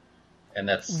cube. And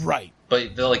that's right.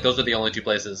 But those are the only 2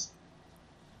 places.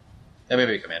 And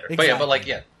maybe Commander. Exactly.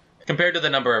 But compared to the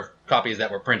number of copies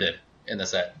that were printed in the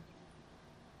set.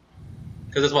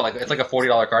 Because it's like a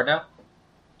 $40 card now?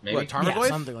 Maybe? What, Tarmogoyf? Yeah,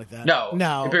 something like that.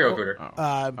 No. Imperial Recruiter.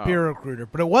 Imperial Recruiter.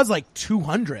 But it was like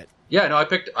 200. Yeah, no,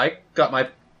 I got my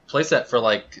playset for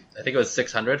like, I think it was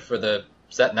 600 for the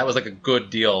set, and that was like a good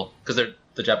deal because they're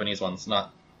the Japanese ones,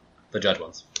 not the Judge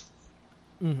ones.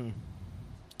 Mm-hmm.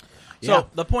 So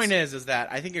the point is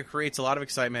that I think it creates a lot of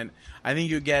excitement. I think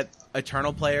you get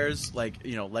Eternal players, like,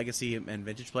 you know, Legacy and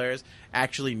Vintage players,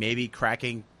 actually maybe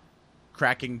cracking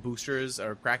boosters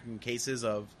or cracking cases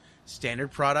of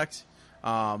standard product.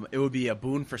 It would be a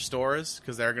boon for stores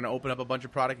because they're going to open up a bunch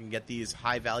of product and get these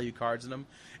high value cards in them.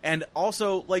 And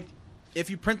also, like,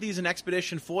 if you print these in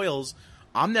Expedition foils,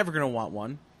 I'm never going to want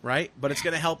one, right? But it's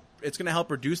going to help. It's going to help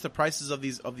reduce the prices of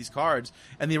these cards,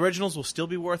 and the originals will still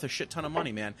be worth a shit ton of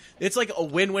money, man. It's like a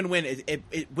win-win-win.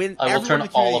 It win. I will turn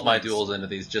all of my duels into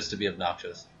these just to be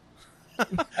obnoxious.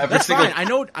 That's fine. I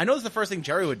know. It's the first thing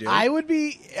Jerry would do. I would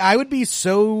be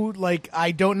so, like,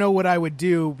 I don't know what I would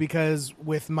do because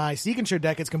with my Seek and Show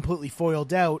deck, it's completely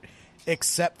foiled out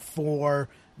except for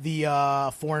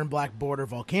the foreign black border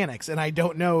volcanics, and I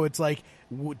don't know. It's like,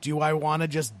 do I want to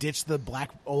just ditch the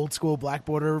old school black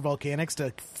border volcanics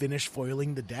to finish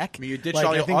foiling the deck? I mean, you ditched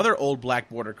all your other old black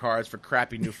border cards for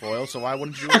crappy new foils, so why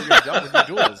wouldn't you when you're done with your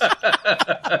duels?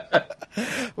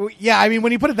 Yeah, I mean,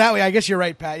 when you put it that way, I guess you're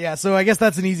right, Pat. Yeah, so I guess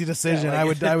that's an easy decision. Yeah,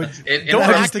 like, I would. Don't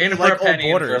act in for like a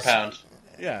penny, old in for a borders. pound.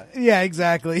 Yeah,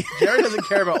 exactly. Jerry doesn't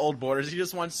care about old borders. He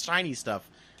just wants shiny stuff.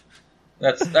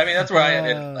 That's where at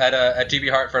GB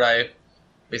Hartford I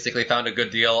basically found a good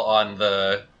deal on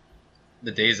the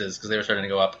dazes because they were starting to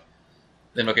go up,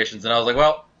 the invocations, and I was like,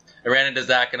 well, I ran into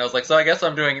Zach and I was like, so I guess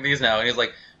I'm doing these now, and he's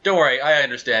like, don't worry, I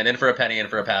understand, in for a penny, in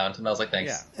for a pound, and I was like,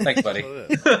 thanks, thanks, buddy.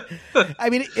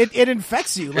 I mean, it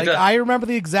infects you. Like, does. I remember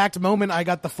the exact moment I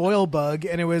got the foil bug,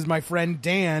 and it was my friend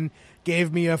Dan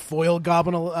gave me a foil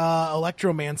Goblin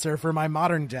Electromancer for my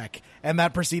modern deck, and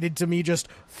that proceeded to me just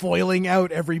foiling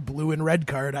out every blue and red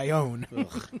card I own.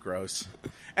 Ugh, gross.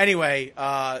 Anyway,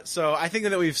 so I think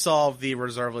that we've solved the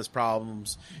reserve list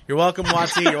problems. You're welcome,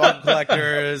 Watsy. You're welcome,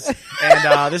 collectors.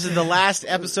 And this is the last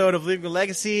episode of Leaving the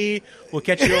Legacy. We'll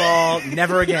catch you all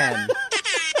never again.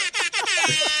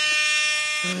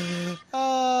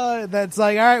 That's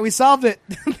like, all right, we solved it.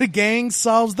 The gang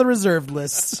solves the reserved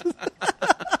list.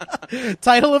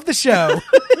 Title of the show.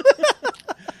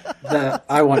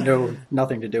 I want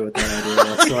nothing to do with that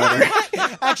idea whatsoever.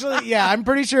 Actually, yeah, I'm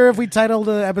pretty sure if we title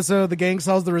the episode "The Gang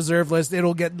Solves the Reserve List,"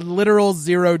 it'll get literal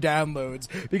 0 downloads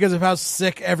because of how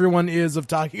sick everyone is of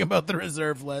talking about the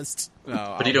reserve list.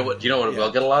 No, But do you know what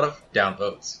will get a lot of? Down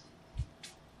votes.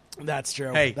 That's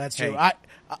true. Hey, that's true. hey.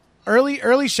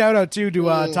 Early shout out too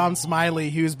to Tom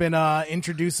Smiley, who's been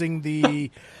introducing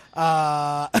the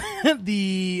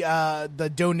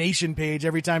the donation page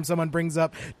every time someone brings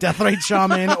up Deathrite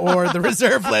Shaman or the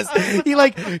reserve list. He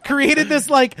like created this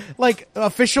like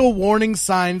official warning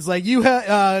signs like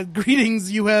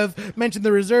greetings, you have mentioned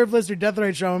the reserve list or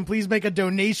Deathrite Shaman, please make a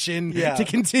donation to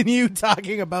continue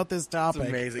talking about this topic. It's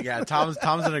amazing. Yeah, Tom's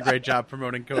done a great job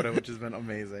promoting Coda, which has been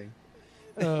amazing.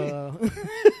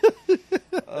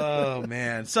 Oh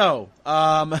man. So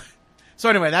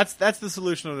anyway, that's the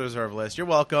solution of the reserve list. You're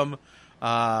welcome.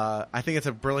 I think it's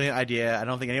a brilliant idea. I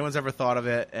don't think anyone's ever thought of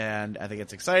it, and I think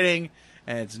it's exciting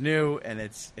and it's new and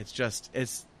it's the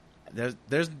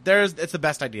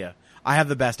best idea. I have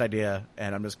the best idea,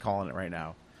 and I'm just calling it right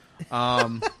now.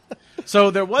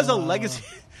 So there was a legacy.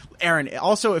 Aaron,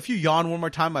 also, if you yawn one more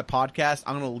time on my podcast,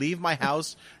 I'm going to leave my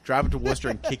house, drive up to Worcester,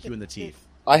 and kick you in the teeth.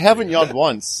 I haven't yawned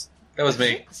once. That was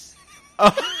me.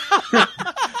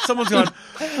 Someone's going,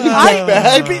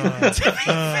 Bad.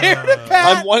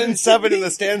 Pat, I'm 1 in 7 in the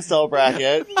standstill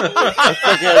bracket.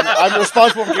 I'm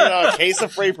responsible for giving out a case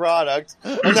of free product,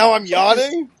 and now I'm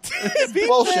yawning. be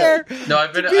Bullshit. fair, No,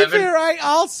 I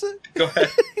also Go ahead.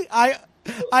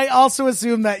 I also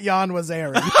assumed that yawn was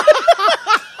Aaron.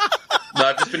 No,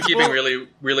 I've just been keeping really,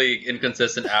 really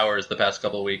inconsistent hours the past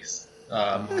couple of weeks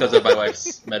because of my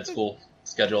wife's med school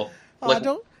schedule.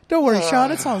 Don't worry,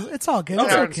 Sean. It's all good. It's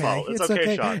Aaron's okay. fault. It's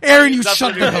okay, Sean. Aaron, you That's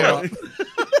shut what the you hell up. do.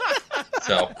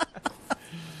 So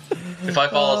if I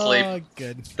fall asleep,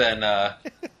 good. then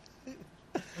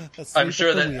I'm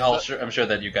sure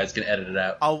that you guys can edit it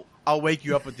out. I'll wake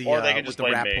you up with the Or they can with just the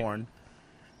blame rap me. horn.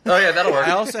 Oh yeah, that'll work.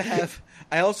 I also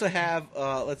have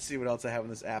let's see what else I have in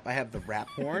this app. I have the rap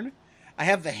horn. I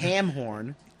have the ham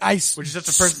horn, which is just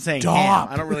a person saying ham.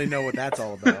 I don't really know what that's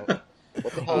all about.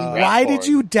 What the hell is Why Ratborn? did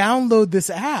you download this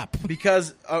app?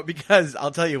 Because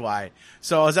I'll tell you why.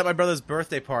 So I was at my brother's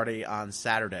birthday party on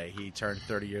Saturday. He turned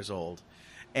 30 years old.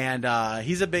 And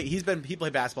he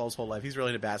played basketball his whole life. He's really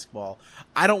into basketball.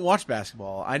 I don't watch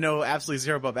basketball. I know absolutely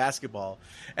zero about basketball.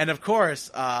 And of course,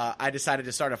 I decided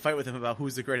to start a fight with him about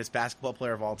who's the greatest basketball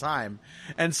player of all time.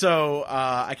 And so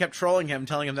I kept trolling him,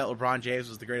 telling him that LeBron James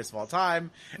was the greatest of all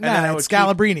time. And then I would it's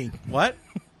Scalabrini. What?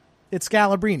 It's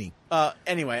Scalabrini.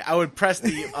 Anyway, I would press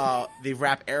the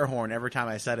rap air horn every time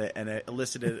I said it, and it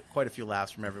elicited quite a few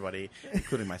laughs from everybody,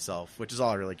 including myself, which is all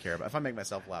I really care about. If I make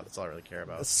myself laugh, that's all I really care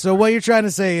about. So what you're trying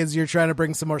to say is you're trying to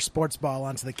bring some more sports ball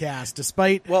onto the cast,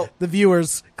 despite Well- the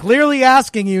viewers clearly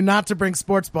asking you not to bring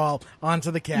sports ball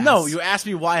onto the cast. No, you asked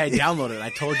me why I downloaded it. I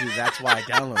told you that's why I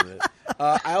downloaded it.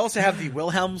 I also have the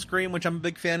Wilhelm scream, which I'm a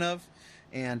big fan of,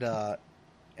 and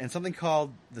something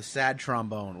called the sad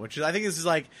trombone, which I think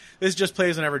this just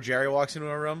plays whenever Jerry walks into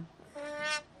a room.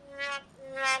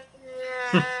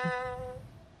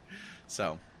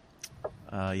 So,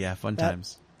 yeah, fun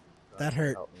times. That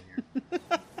hurt.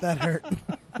 That hurt.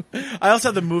 I also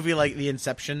have the movie like the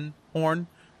Inception horn,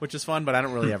 which is fun, but I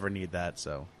don't really ever need that.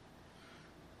 So,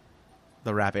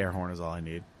 the rap air horn is all I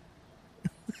need.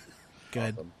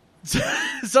 Good. Awesome.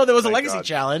 So there was a Thank legacy God.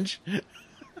 challenge.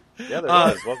 Yeah, there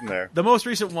was, wasn't there? The most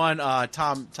recent one,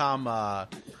 Tom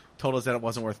told us that it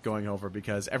wasn't worth going over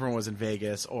because everyone was in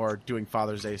Vegas or doing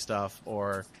Father's Day stuff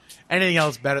or anything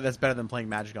else that's better than playing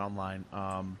Magic Online.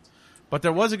 But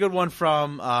there was a good one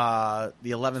from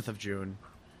the 11th of June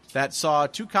that saw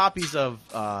 2 copies of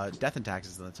Death and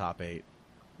Taxes in the top 8,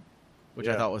 which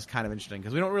I Yeah. thought was kind of interesting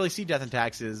because we don't really see Death and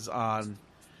Taxes on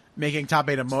making top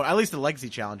 8 of at least the legacy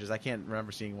challenges. I can't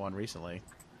remember seeing one recently,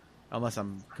 unless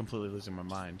I'm completely losing my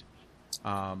mind.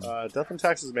 Death and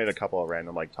Taxes made a couple of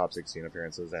random like top 16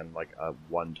 appearances and like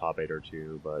one top 8 or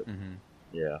 2, but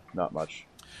yeah, not much.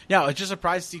 Yeah, it's just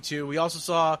surprised to see 2. We also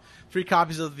saw 3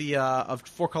 copies of the of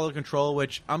 4-color control,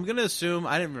 which I'm gonna assume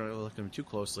I didn't really look at them too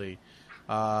closely.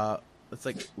 It's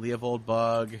like Leovold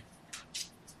Bug.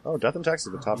 Oh, Death and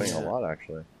Taxes been topping a lot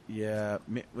actually. Yeah,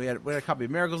 we had a copy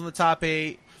of Miracles in the top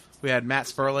 8. We had Matt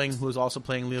Sperling, who was also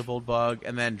playing Leovold Bug,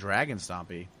 and then Dragon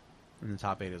Stompy in the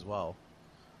top 8 as well.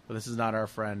 But this is not our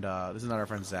friend. This is not our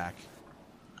friend Zach.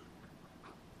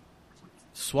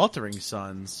 Sweltering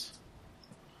Suns.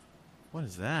 What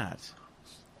is that?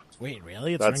 Wait,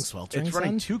 really? It's That's- running Sweltering It's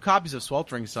running Sun? 2 copies of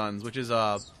Sweltering Suns, which is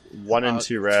 1 and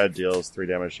 2 red deals 3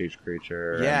 damage to each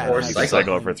creature. Yeah, and or you can cycle.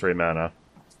 cycle it for 3 mana.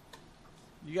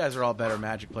 You guys are all better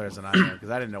Magic players than I am because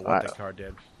I didn't know what that card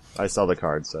did. I sell the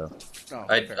card, so Oh,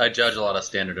 I judge a lot of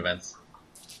standard events.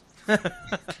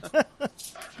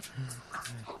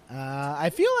 I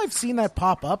feel I've seen that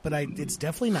pop up, but it's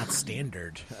definitely not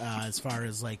standard as far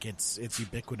as like its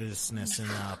ubiquitousness in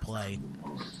play.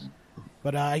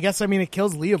 But I guess it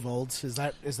kills Leovold. Is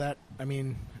that? I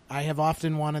mean, I have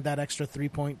often wanted that extra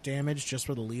 3-point damage just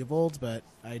for the Leovold, but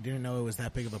I didn't know it was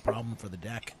that big of a problem for the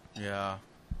deck. Yeah.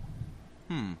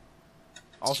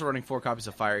 Also running 4 copies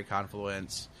of Fiery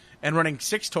Confluence and running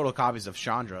 6 total copies of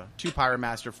Chandra, 2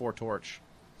 Pyromaster, 4 Torch.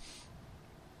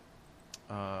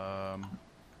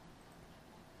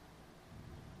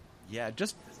 Yeah,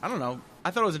 just I don't know.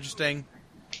 I thought it was interesting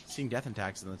seeing Death and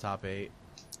Taxes in the top 8.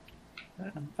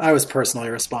 I was personally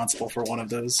responsible for one of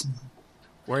those.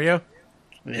 Were you?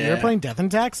 Yeah. You're playing Death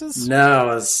and Taxes? No,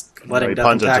 I was letting he Death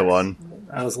and punted to Tax- one.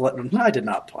 I was letting. No, I did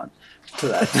not punt to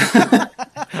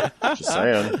that. Just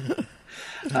saying.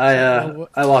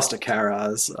 I lost to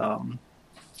Karaz.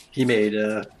 He made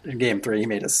in game 3. He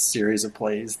made a series of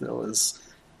plays that was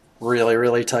really,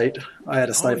 really tight. I had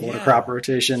to stifle yeah. a crop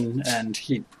rotation, and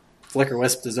he flicker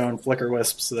wisped his own flicker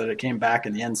wisp so that it came back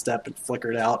in the end step and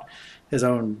flickered out his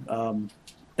own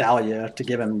Thalia to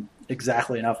give him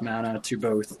exactly enough mana to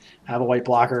both have a white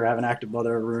blocker, have an active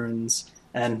Mother of Runes,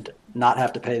 and not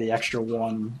have to pay the extra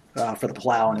 1 for the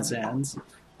plow in his hands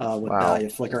with Wow. Thalia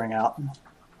flickering out.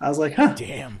 I was like, huh.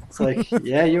 Damn. It's like,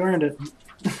 yeah, you earned it.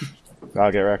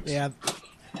 I'll get wrecked. Yeah.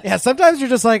 Yeah, sometimes you're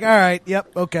just like, all right,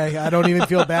 yep, okay. I don't even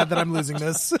feel bad that I'm losing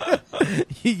this.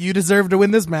 You deserve to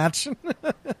win this match.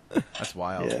 That's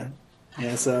wild.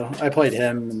 Yeah, so I played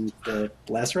him in the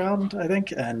last round, I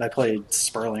think, and I played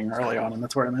Sperling early on in the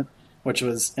tournament, which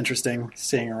was interesting,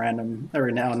 seeing a random,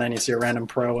 every now and then you see a random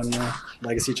pro in the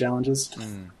Legacy Challenges.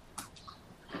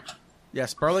 Yeah,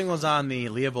 Sperling was on the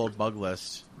Leovold bug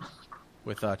list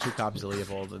with 2 copies of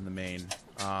Leovold in the main.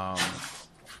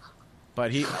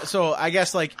 But so I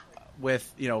guess like with,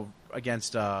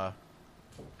 against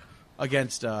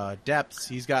Depths,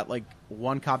 he's got like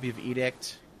 1 copy of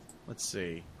Edict. Let's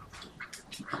see.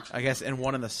 I guess, and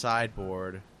 1 in the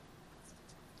sideboard.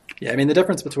 Yeah, I mean the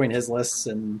difference between his lists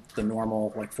and the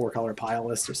normal like 4-color pile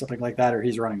list or something like that, or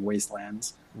he's running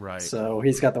Wastelands. Right. So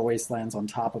he's got the Wastelands on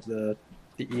top of the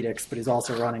edicts, but he's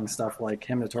also running stuff like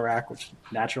Hymn to Torak, which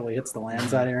naturally hits the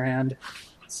lands out of your hand.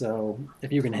 So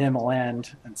if you can hymn a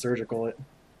land and surgical it,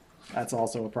 that's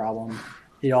also a problem.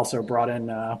 He also brought in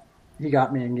he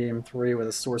got me in game 3 with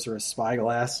a Sorceress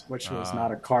Spyglass, which was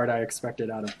not a card I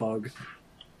expected out of Bug.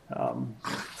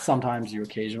 Sometimes you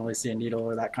occasionally see a needle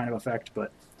or that kind of effect,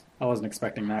 but I wasn't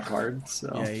expecting that card.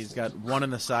 So Yeah, he's got 1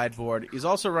 in the sideboard. He's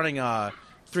also running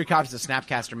 3 copies of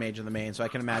Snapcaster Mage in the main, so I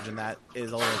can imagine that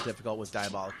is a little difficult with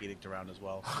Diabolic Edict around as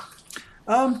well.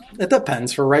 It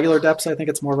depends. For regular depths, I think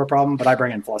it's more of a problem, but I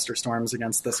bring in Flusterstorms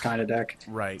against this kind of deck.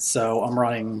 Right. So I'm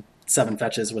running 7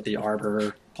 fetches with the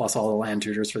Arbor, plus all the land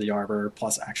tutors for the Arbor,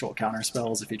 plus actual counter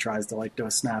spells if he tries to like do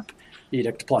a Snap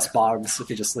Edict, plus Bogs if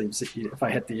he just leaves if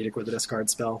I hit the Edict with a discard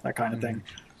spell, that kind of thing.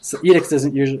 So Edict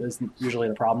isn't usually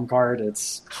the problem card.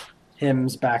 It's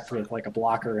Hymns backed with like a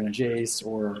blocker and a Jace,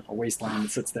 or a Wasteland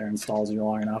that sits there and stalls you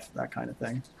long enough, that kind of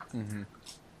thing. Mm-hmm.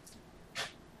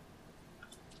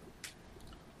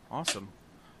 Awesome.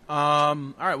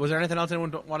 All right, was there anything else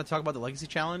anyone want to talk about the Legacy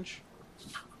Challenge?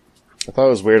 I thought it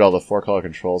was weird all the 4-color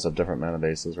controls have different mana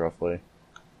bases, roughly.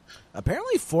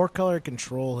 Apparently, 4-color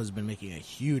control has been making a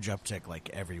huge uptick, like,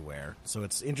 everywhere. So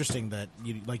it's interesting that,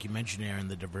 like you mentioned, Aaron,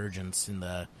 the divergence in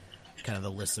the kind of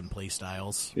the lists and play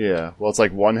styles. Yeah, well, it's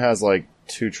like one has, like,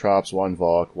 2 Trops, 1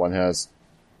 Volk. One has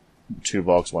 2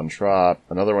 Volks, 1 Trop.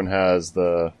 Another one has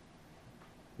the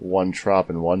 1 Trop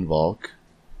and 1 Volk.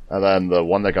 And then the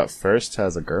one that got first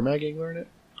has a Gurmag Angler in it.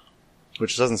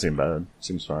 Which doesn't seem bad.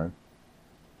 Seems fine.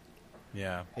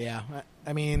 Yeah. Yeah,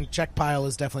 I mean, Check Pile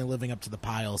is definitely living up to the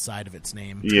pile side of its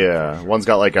name. Yeah, one's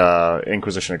got like a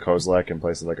Inquisition of Kozilek in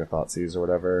place of like a Thoughtseize or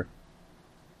whatever.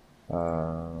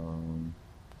 One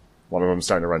of them's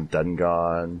starting to run Dead and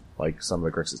Gone, like some of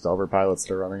the Grixis Delver pilots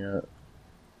that are running it.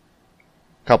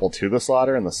 Couple to the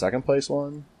Slaughter in the second place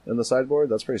one in the sideboard.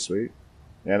 That's pretty sweet.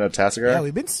 And a Tassigar. Yeah,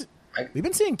 we've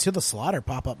been seeing To the Slaughter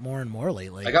pop up more and more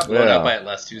lately. I got blown out by it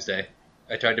last Tuesday.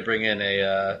 I tried to bring in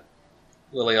a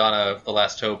Liliana, the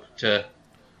Last Hope, to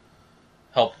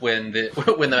help win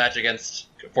the match against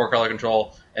 4-color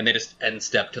control, and they just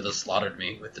end-step to the Slaughtered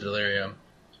me with the Delirium.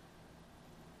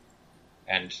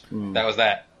 And that was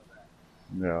that.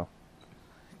 Yeah.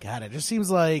 God, it just seems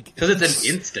like... Because it's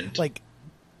an instant.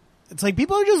 It's like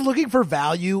people are just looking for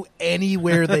value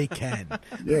anywhere they can.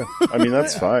 Yeah, I mean,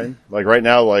 that's fine. Like, right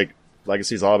now, like,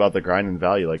 Legacy's all about the grind and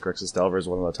value. Like, Grixis Delver is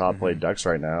one of the top-played decks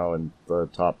right now, and the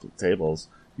top tables.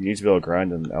 You need to be able to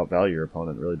grind and outvalue your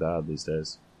opponent really bad these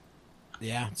days.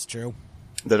 Yeah, it's true.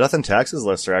 The Death and Taxes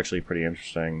lists are actually pretty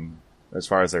interesting as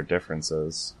far as their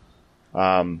differences.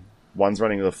 One's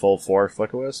running the full 4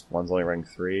 Flickerwisp, one's only running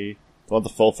 3. The one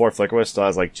with the full 4 Flickerwisp still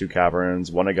has like 2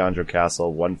 Caverns, 1 Aganjo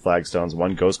Castle, 1 Flagstones,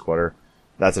 1 Ghost Quarter.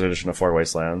 That's an addition of 4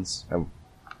 Wastelands. And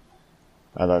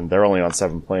then they're only on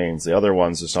 7 planes. The other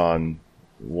one's just on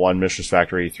 1 Mistress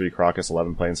Factory, 3 Crocus,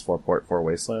 11 planes, 4 Port, 4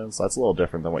 Wastelands. So that's a little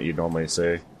different than what you'd normally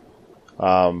see.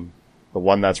 The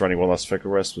one that's running 1 less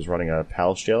Flickerwisp is running a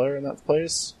Palace Jailer in that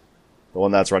place. The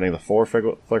one that's running the 4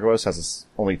 Flickerwisp has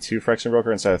only 2 Phyrexian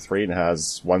Broker instead of 3 and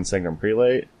has 1 Sanctum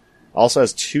Prelate. Also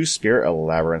has 2 Spirit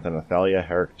Labyrinth and a Thalia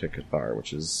Heretic Cathar,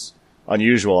 which is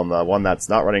unusual, and the one that's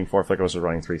not running 4 Flickerwisp is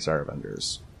running 3 Sire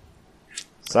Avengers.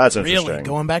 So that's interesting. Really?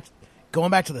 Going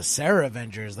back to the Sarah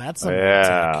Avengers, that's something.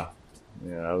 Yeah,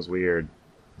 that was weird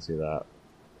to see that.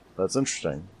 That's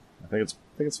interesting. I think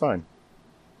it's fine.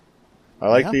 I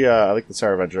like the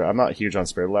Sire Avenger. I'm not huge on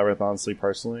Spirit Labyrinth, honestly,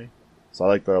 personally. So I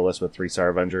like the list with 3 Sire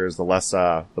Avengers.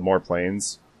 The more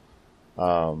planes.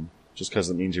 Just because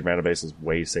it means your mana base is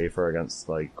way safer against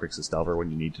like Grixis Delver when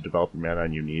you need to develop your mana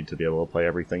and you need to be able to play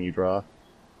everything you draw.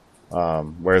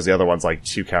 Whereas the other one's like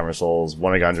 2 Camera Souls,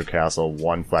 1 Aganjo Castle,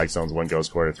 1 Flagstones, 1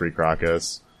 Ghost Quarter, 3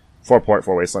 Crocus, 4 Port,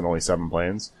 4 Wasteland, only 7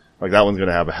 planes. Like that one's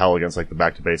gonna have a hell against like the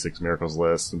Back to Basics Miracles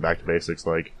list and Back to Basics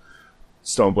like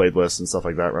Stoneblade lists and stuff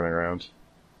like that running around.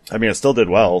 I mean, it still did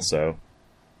well, so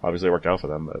obviously it worked out for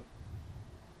them, but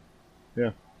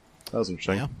yeah, that was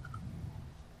interesting. Yeah.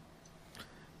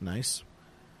 Nice.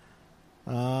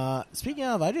 Speaking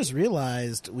of, I just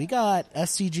realized we got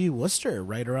SCG Worcester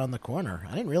right around the corner.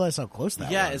 I didn't realize how close that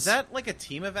was. Yeah, is that like a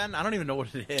team event? I don't even know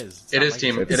what it is. It is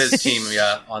team. It is team.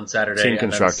 Yeah, on Saturday Team and then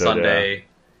constructed, Sunday.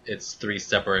 It's 3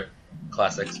 separate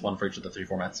classics, one for each of the 3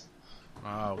 formats.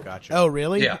 Oh, gotcha. Oh,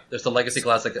 really? Yeah, there's the Legacy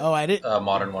Classic, I did.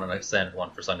 Modern one, and a Standard one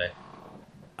for Sunday.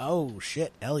 Oh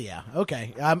shit! Hell yeah.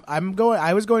 Okay, I'm going.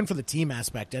 I was going for the team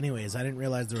aspect, anyways. I didn't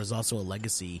realize there was also a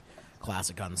Legacy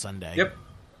Classic on Sunday. Yep.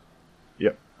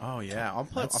 Yep. Oh yeah, I'll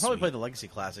probably play the Legacy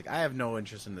Classic. I have no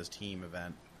interest in this team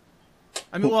event.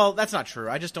 I mean, well, that's not true.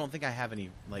 I just don't think I have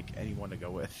anyone to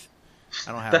go with.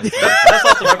 I don't have any friends. That's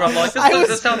also my problem. Like,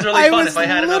 this sounds really fun if I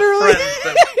had enough friends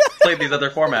that played these other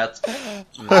formats.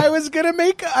 I was gonna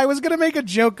make a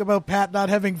joke about Pat not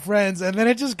having friends, and then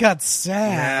it just got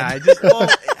sad. Yeah,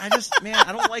 man,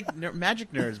 I don't like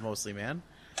Magic nerds mostly, man.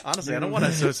 Honestly, I don't want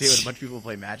to associate with a bunch of people who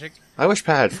play Magic. I wish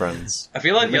Pat had friends. I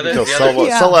feel like I feel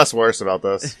so less worse about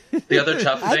this. the other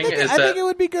tough thing is I that think it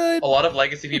would be good. a lot of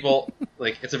Legacy people,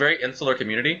 like, it's a very insular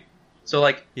community. So,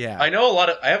 like, Yeah. I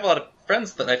have a lot of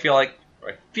friends that I feel like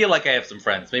I have some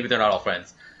friends. Maybe they're not all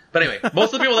friends. But anyway,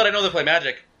 most of the people that I know that play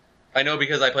Magic, I know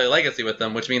because I play Legacy with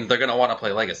them, which means they're going to want to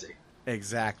play Legacy.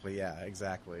 Exactly. Yeah.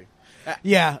 Exactly.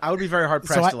 Yeah, I would be very hard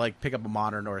pressed So to like pick up a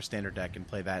modern or a standard deck and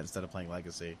play that instead of playing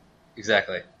Legacy.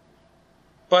 Exactly.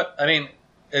 But, I mean,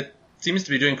 it seems to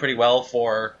be doing pretty well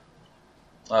for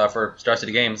Star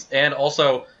City Games. And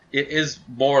also, it is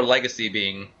more Legacy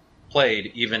being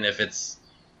played, even if it's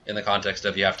in the context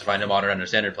of you have to find a modern and a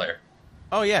standard player.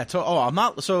 Oh yeah. I'm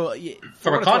not. So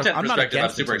From a content I'm not perspective, I'm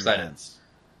against the super team excited. events.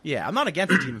 Yeah, I'm not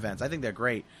against the team events. I think they're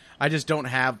great. I just don't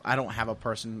have a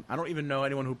person. I don't even know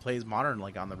anyone who plays modern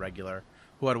like on the regular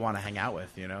who I'd want to hang out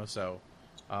with. You know. So.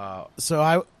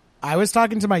 So I was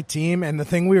talking to my team, and the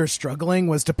thing we were struggling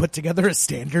was to put together a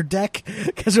standard deck,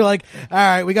 because we're like, all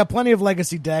right, we got plenty of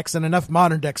Legacy decks and enough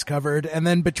modern decks covered, and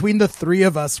then between the three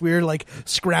of us, we were like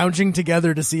scrounging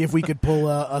together to see if we could pull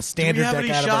a standard deck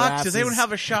out of our asses. Does anyone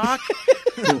have a shock?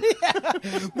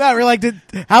 No, we're like,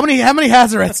 how many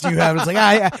Hazarets do you have? It's like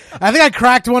I think I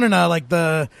cracked one in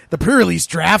the pre-release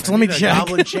draft. Let me check.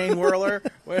 Goblin Chain Whirler.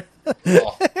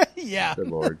 Oh, Yeah. Good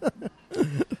lord.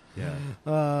 Yeah.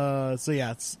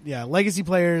 Legacy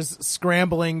players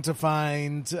scrambling to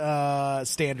find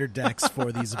standard decks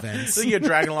for these events. So you're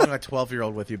dragging along a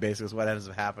 12-year-old with you, basically, is what ends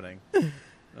up happening.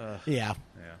 Yeah.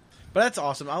 But that's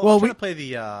awesome. I'll try to play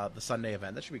the Sunday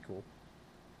event. That should be cool.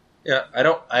 yeah,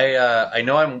 I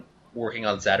know I'm working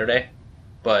on Saturday,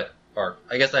 or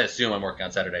I guess I assume I'm working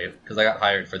on Saturday because I got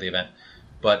hired for the event.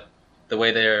 But the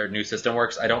way their new system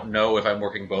works, I don't know if I'm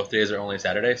working both days or only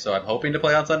Saturday, so I'm hoping to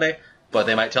play on Sunday, but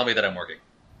they might tell me that I'm working.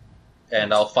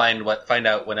 And I'll find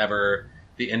out whenever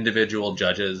the individual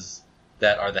judges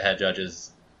that are the head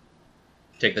judges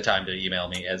take the time to email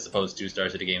me, as opposed to Star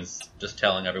City Games just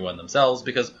telling everyone themselves,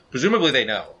 because presumably they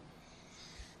know.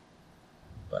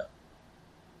 But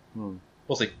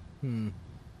we'll see. All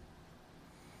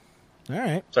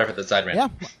right. Sorry for the side rant. Yeah.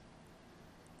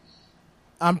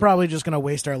 I'm probably just gonna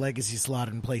waste our Legacy slot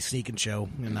and play Sneak and Show.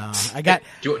 And I got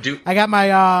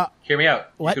my Hear me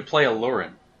out. What? You could play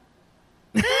Alurin.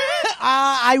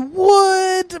 I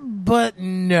would, but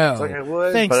no. It's like I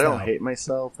would, Thanks, but I don't though. hate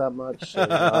myself that much.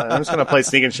 I'm just gonna play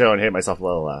Sneak and Show and hate myself a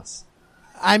little less.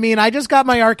 I mean, I just got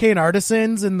my Arcane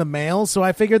Artisans in the mail, so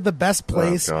I figured the best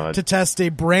place God. to test a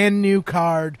brand new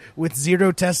card with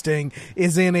zero testing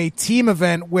is in a team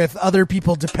event with other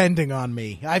people depending on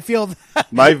me. I feel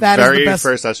My that is the very best.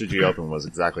 first SGG Open was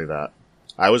exactly that.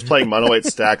 I was playing mono white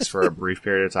stacks for a brief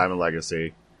period of time in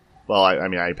Legacy. Well, I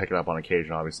mean, I pick it up on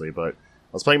occasion, obviously, but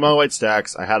I was playing mono white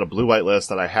stacks. I had a blue white list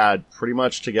that I had pretty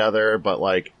much together, but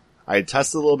like I had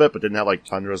tested a little bit, but didn't have like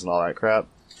tundras and all that crap.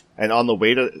 And on the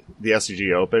way to the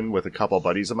SCG Open with a couple of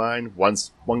buddies of mine, one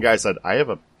guy said, I have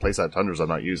a playset of tundras I'm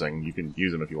not using. You can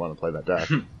use them if you want to play that deck.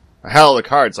 I had all the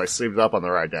cards, so I sleeved it up on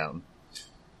the ride down.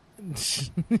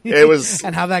 It was...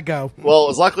 And how'd that go? Well, it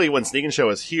was luckily when Sneak and Show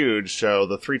was huge, so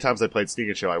the 3 times I played Sneak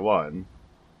and Show, I won.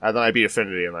 And then I beat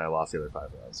Affinity, and then I lost the other 5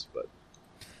 rounds. But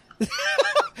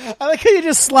I like how you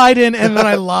just slide in and then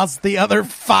I lost the other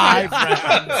 5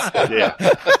 rounds. yeah.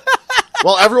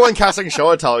 Well, everyone casting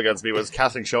Show and Tell against me was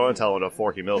casting Show and Tell into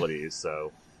 4 humilities,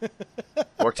 so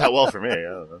worked out well for me. I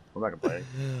don't know. I'm not complaining.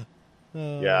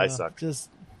 Yeah, I suck.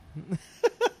 Just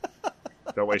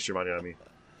Don't waste your money on me.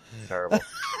 Terrible.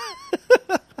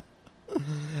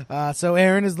 so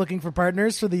Aaron is looking for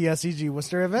partners for the SCG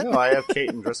Worcester event. No, I have Kate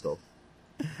and Driscoll.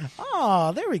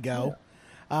 Oh, there we go.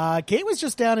 Kate was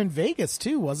just down in Vegas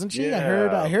too, wasn't she?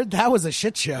 Yeah. I heard that was a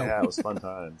shit show. Yeah, it was fun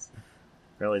times.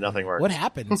 Apparently nothing worked. What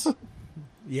happens?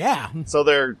 Yeah. So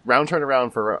their round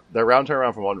turnaround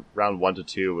from round 1 to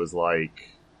 2 was like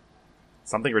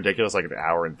something ridiculous, like an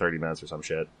hour and 30 minutes or some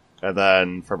shit. And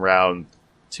then from round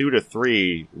 2 to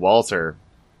 3, Walter,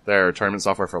 their tournament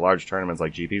software for large tournaments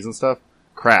like GPs and stuff,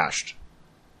 crashed.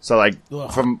 So like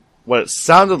Ugh. from what it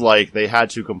sounded like, they had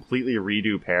to completely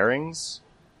redo pairings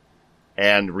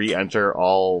and re-enter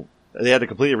all. They had to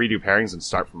completely redo pairings and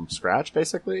start from scratch,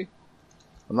 basically.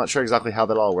 I'm not sure exactly how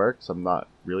that all works. I'm not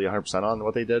really 100% on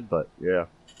what they did, but yeah,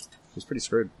 it was pretty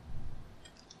screwed.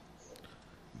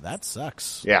 That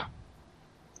sucks. Yeah.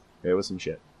 It was some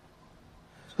shit.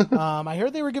 I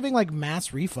heard they were giving like mass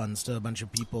refunds to a bunch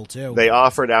of people too. They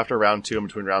offered after round 2 and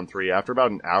between round 3, after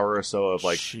about an hour or so of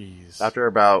like, Jeez. after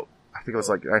about, I think it was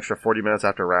like an extra 40 minutes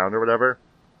after round or whatever,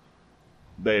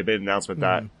 they made an announcement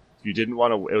that if you didn't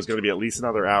want to, it was going to be at least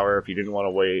another hour. If you didn't want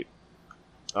to wait,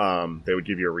 they would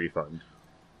give you a refund.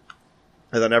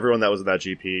 And then everyone that was in that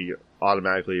GP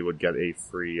automatically would get a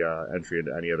free entry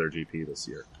into any other GP this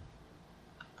year.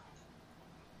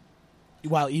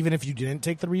 Wow, even if you didn't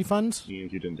take the refund? Even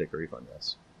if you didn't take a refund,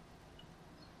 yes.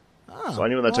 Oh, So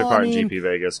anyone that took part in GP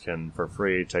Vegas can, for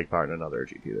free, take part in another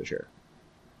GP this year.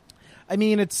 I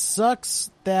mean, it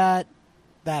sucks that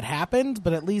that happened,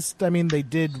 but at least, I mean, they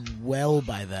did well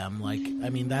by them. Like, I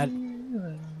mean, that...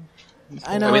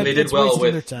 I know. I mean, they did it's well wasting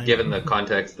their with, time. given the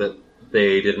context that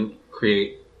they didn't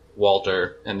create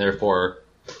Walter, and therefore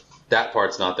that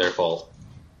part's not their fault.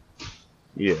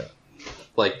 Yeah.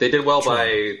 Like, they did well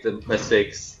by the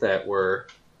mistakes that were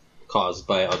caused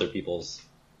by other people's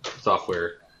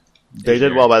software. They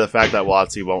did well by the fact that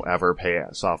WotC won't ever pay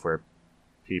software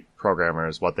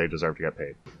programmers what they deserve to get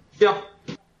paid. Yeah.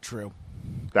 True.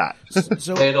 That.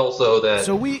 So, And also that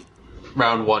so we...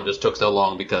 round 1 just took so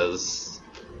long because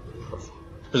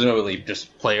presumably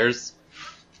just players.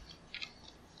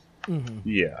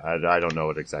 Yeah, I don't know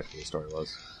what exactly the story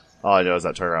was. All I know is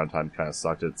that turnaround time kind of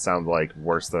sucked. It sounded like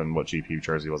worse than what GP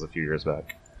Jersey was a few years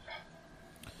back.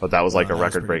 But that was like Well, a that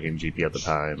was record-breaking GP at the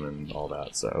time and all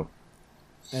that, so...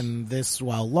 And this,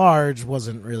 while large,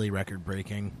 wasn't really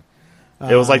record-breaking.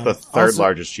 It was like the third also-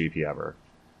 largest GP ever.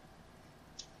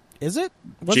 Is it?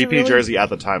 Was it GP really? Jersey at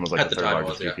the time was like At the the third time it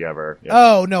largest was, GP ever. Yeah.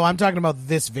 Oh, no, I'm talking about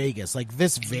this Vegas. Like,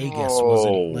 this Vegas Oh.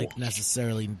 wasn't, like,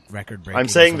 necessarily record-breaking. I'm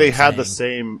saying is what they I'm had the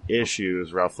saying. same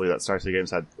issues, roughly, that Star City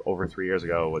Games had over 3 years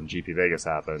ago when GP Vegas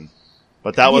happened.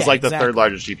 But that was Yeah, like the exactly. third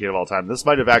largest GP of all time. This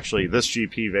might have actually, this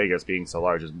GP Vegas being so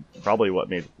large is probably what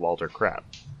made Walter crap.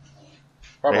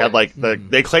 Probably. They had like,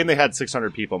 they claimed they had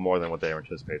 600 people more than what they were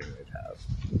anticipating they'd have.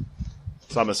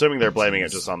 So I'm assuming they're blaming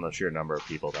it just on the sheer number of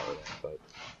people that were there. But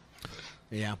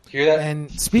Yeah. Hear that?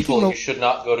 And speaking People, of... you should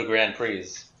not go to Grand Prix,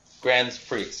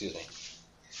 excuse me.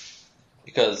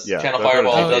 Because Yeah, Channel they're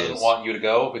Fireball gonna do doesn't these. want you to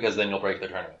go because then you'll break their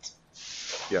tournaments.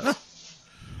 yeah.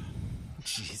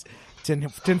 Jeez.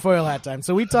 Tinfoil hat time.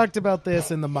 So we talked about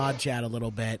this in the mod chat a little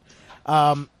bit.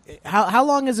 How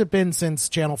long has it been since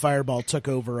Channel Fireball took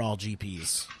over all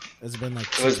GPs? Has it been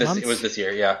like 6 months? It was this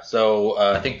year, yeah. So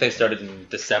I think they started in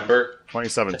December.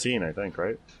 2017, I think,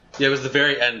 right? Yeah, it was the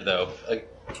very end though. Like,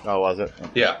 Oh, was it?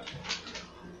 yeah.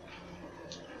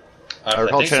 I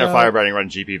recall think Channel so. Fireball run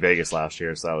GP Vegas last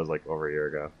year, so that was like over a year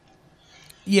ago.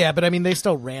 Yeah, but I mean, they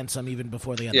still ran some even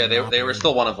before they got Yeah, the they monopoly. were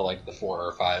still one of the 4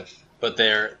 or 5, but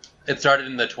it started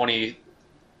in the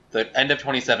end of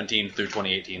 2017 through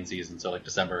 2018 season, so like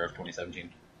December of 2017.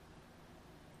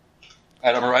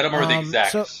 I don't remember the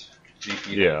exact so-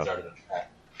 GP Yeah. that it started at.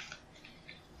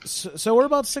 So we're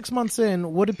about 6 months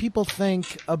in. What do people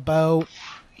think about,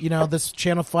 this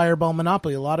Channel Fireball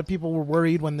monopoly? A lot of people were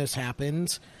worried when this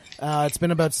happened. It's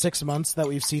been about 6 months that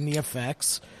we've seen the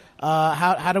effects.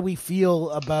 How do we feel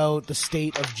about the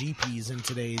state of GPs in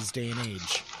today's day and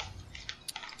age?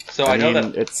 So I know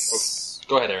mean, that it's...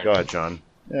 Go ahead, Aaron. Go ahead, John.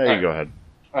 Yeah, you Alright. go ahead.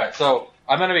 All right, so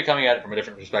I'm going to be coming at it from a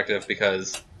different perspective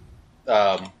because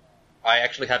I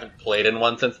actually haven't played in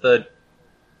one since the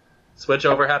switch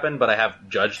over happened, but I have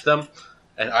judged them,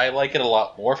 and I like it a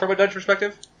lot more from a judge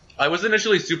perspective. I was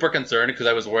initially super concerned because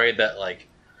I was worried that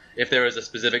if there was a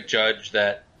specific judge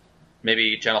that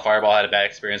maybe Channel Fireball had a bad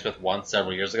experience with once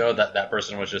several years ago, that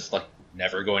person was just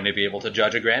never going to be able to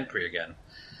judge a Grand Prix again.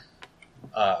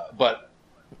 But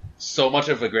so much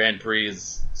of the Grand Prix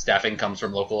staffing comes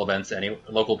from local events,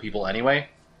 local people anyway,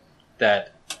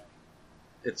 that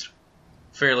it's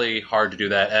fairly hard to do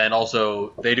that. And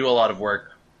also, they do a lot of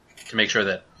work to make sure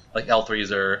that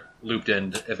L3s are looped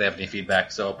in if they have any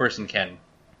feedback, so a person can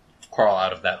crawl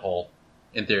out of that hole,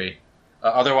 in theory.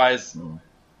 Otherwise,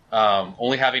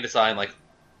 only having to sign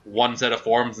one set of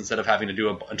forms instead of having to do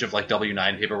a bunch of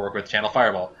W9 paperwork with Channel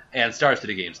Fireball and Star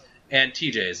City Games and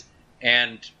TJs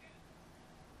and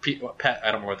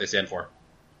I don't know what they stand for.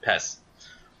 PES.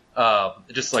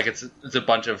 Just it's a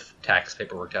bunch of tax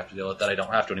paperwork to have to deal with that I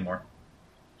don't have to anymore.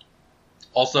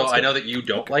 Also, I know that you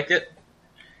don't like it,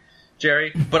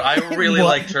 Jerry, but I really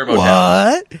like Turbo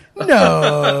Town. What?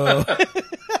 No.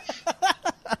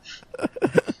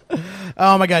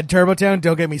 Oh my god, Turbo Town!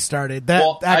 Don't get me started. That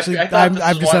Well, actually, I thought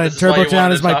I've this is why decided Turbo you wanted Town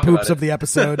to is my talk poops about of the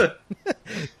episode.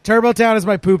 Turbo Town is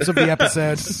my poops of the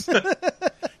episode.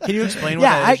 Can you explain what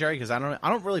that is, Jerry? Because I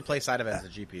don't really play side events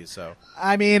at GPs. So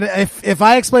I mean, if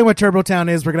I explain what Turbo Town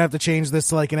is, we're gonna have to change this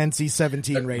to like an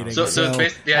NC-17 rating. So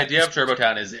it's the idea of Turbo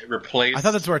Town is it replaced. I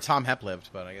thought that's where Tom Hep lived,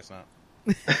 but I guess not.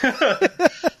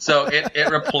 So it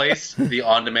replaced the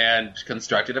on-demand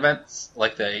constructed events,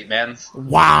 like the 8-mans.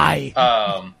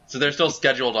 Why? So they're still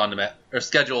scheduled on-demand or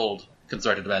scheduled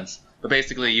constructed events, but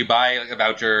basically you buy like a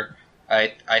voucher.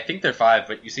 I think they're 5,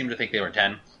 but you seem to think they were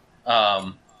 10.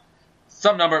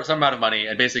 Some amount of money,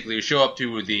 and basically you show up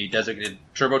to the designated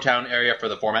Turbo Town area for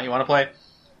the format you want to play,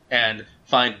 and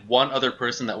find one other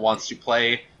person that wants to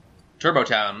play Turbo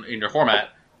Town in your format,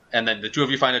 and then the two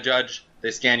of you find a judge.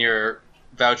 They scan your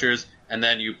vouchers, and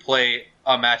then you play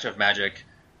a match of Magic,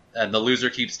 and the loser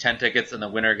keeps 10 tickets, and the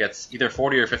winner gets either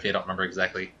 40 or 50, I don't remember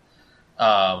exactly.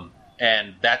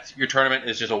 And that's your tournament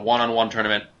is just a one-on-one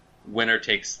tournament. Winner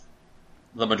takes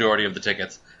the majority of the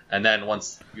tickets, and then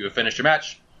once you have finished your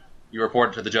match, you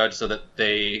report it to the judge so that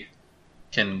they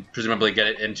can presumably get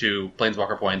it into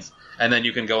Planeswalker points, and then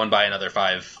you can go and buy another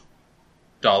 $5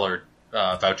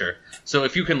 voucher. So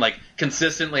if you can like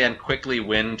consistently and quickly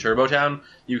win Turbo Town,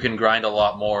 you can grind a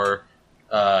lot more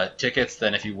tickets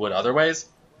than if you would otherwise.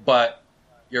 But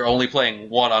you're only playing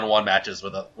one-on-one matches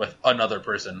with another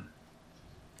person,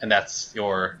 and that's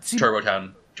your Turbo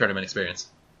Town tournament experience.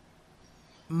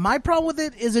 My problem with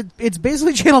it is it's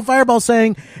basically Channel Fireball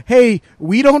saying, hey,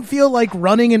 we don't feel like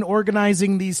running and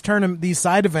organizing these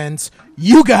side events.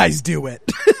 You guys do it.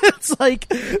 It's like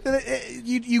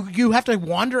you have to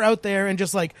wander out there and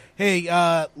just like,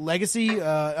 hey, Legacy.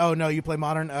 Oh no, you play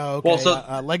Modern. Oh, okay. Well,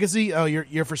 so Legacy. Oh,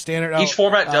 you're for Standard. Each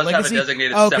format does Legacy? have a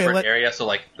designated separate area. So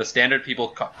like the Standard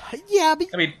people. Yeah, but,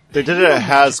 I mean, They did it at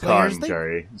HasCon,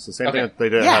 Jerry. It's the same thing that they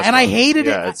did at HasCon. and I hated it.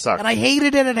 Yeah, it sucked. And I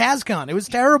hated it at HasCon. It was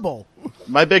terrible.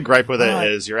 My big gripe with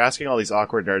it is you're asking all these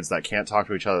awkward nerds that can't talk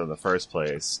to each other in the first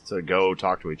place to go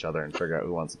talk to each other and figure out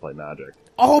who wants to play Magic.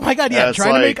 Oh my god, yeah,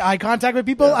 trying to make eye contact with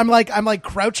people. Yeah. I'm like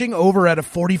crouching over at a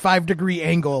 45-degree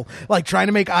angle, like trying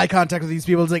to make eye contact with these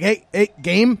people. It's like, hey,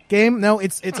 game. No,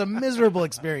 it's a miserable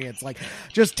experience. Like,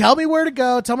 just tell me where to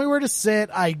go, tell me where to sit.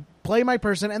 I play my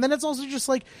person, and then it's also just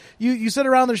like you sit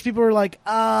around. There's people who are like,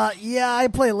 yeah, I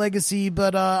play Legacy,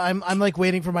 but I'm like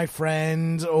waiting for my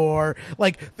friend, or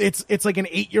like it's like an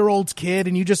 8-year-old's kid,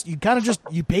 and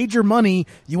you paid your money.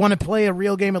 You want to play a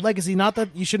real game of Legacy. Not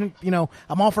that you shouldn't,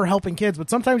 I'm all for helping kids, but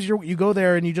sometimes you go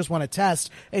there and you just want to test,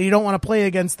 and you don't want to play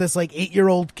against this like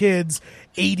 8-year-old kid's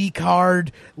 80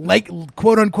 card like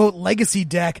quote unquote legacy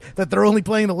deck that they're only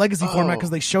playing the Legacy format because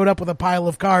they showed up with a pile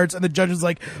of cards, and the judge is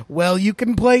like, well, you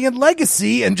can play in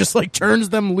Legacy, and just like turns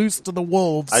them loose to the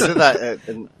wolves. I did that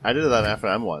in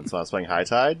FNM once when I was playing High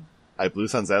Tide. I Blue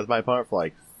Sun Zenith my opponent for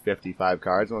like 55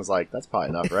 cards and was like, that's probably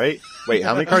enough, right? Wait,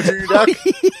 how many cards are in your deck?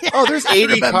 Oh, there's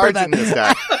 80 cards in this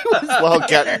deck. Well,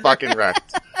 get fucking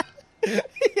wrecked.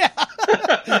 Yeah,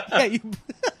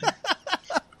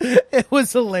 it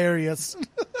was hilarious.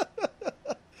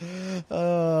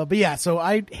 But yeah, so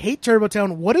I hate Turbo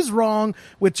Town. What is wrong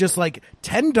with just like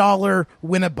 $10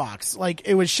 win a box? Like,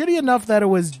 it was shitty enough that it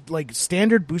was like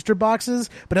standard booster boxes,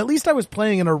 but at least I was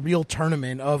playing in a real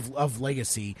tournament of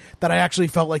Legacy that I actually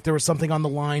felt like there was something on the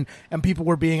line and people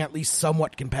were being at least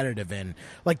somewhat competitive in.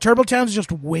 Like, Turbo Town's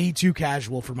just way too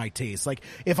casual for my taste. Like,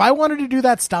 if I wanted to do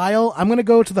that style, I'm gonna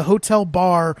go to the hotel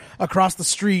bar across the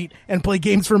street and play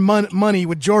games for money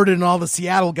with Jordan and all the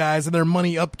Seattle guys and their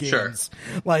money up games.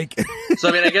 Sure. Like, so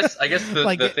I mean, I guess the,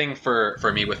 like, the thing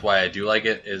for me with why I do like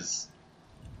it is,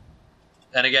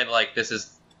 and again, like, this is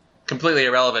completely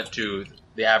irrelevant to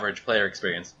the average player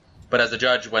experience, but as a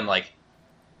judge, when like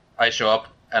I show up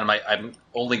and I'm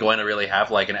only going to really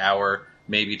have like an hour,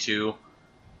 maybe 2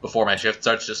 before my shift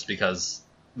starts, just because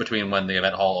between when the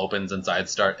event hall opens and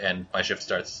sides start and my shift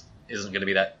starts isn't going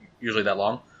to be usually that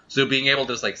long. So being able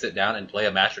to just like sit down and play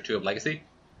a match or 2 of Legacy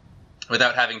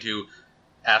without having to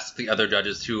ask the other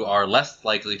judges who are less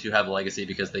likely to have Legacy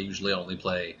because they usually only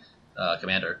play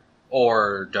Commander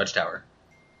or Judge Tower,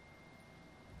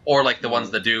 or like the ones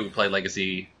that do play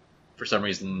Legacy for some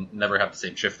reason never have the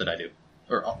same shift that I do,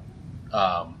 or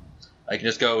I can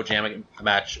just go jam a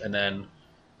match and then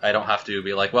I don't have to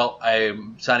be like, well,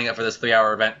 I'm signing up for this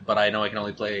 3-hour event, but I know I can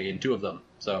only play in 2 of them,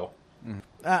 so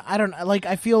I don't like.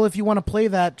 I feel if you want to play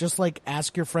that, just like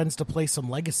ask your friends to play some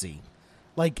Legacy.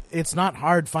 Like, it's not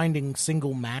hard finding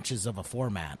single matches of a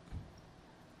format.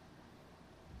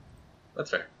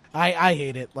 That's fair. I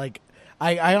hate it. Like,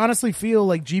 I honestly feel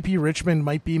like GP Richmond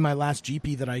might be my last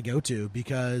GP that I go to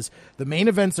because the main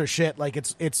events are shit. Like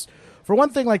it's for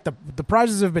one thing, like the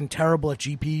prizes have been terrible at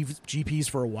GPs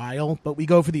for a while, but we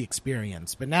go for the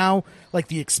experience. But now, like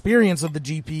the experience of the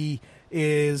GP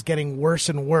is getting worse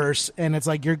and worse, and it's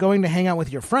like you're going to hang out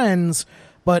with your friends,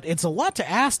 but it's a lot to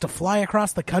ask to fly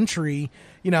across the country,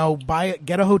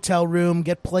 get a hotel room,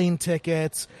 get plane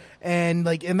tickets, and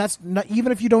that's not,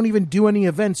 even if you don't even do any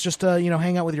events, just to,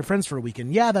 hang out with your friends for a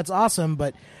weekend. Yeah, that's awesome,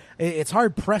 but it's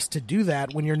hard pressed to do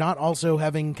that when you're not also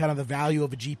having kind of the value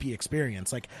of a GP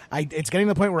experience. Like it's getting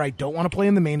to the point where I don't want to play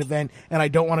in the main event and I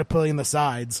don't want to play in the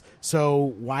sides.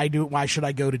 So why should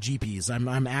I go to GPs?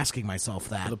 I'm asking myself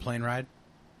that. For the plane ride?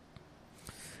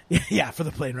 Yeah, for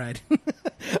the plane ride.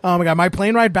 Oh my god, my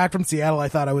plane ride back from Seattle, I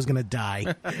thought I was gonna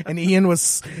die. And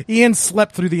Ian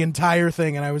slept through the entire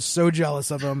thing, and I was so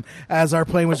jealous of him as our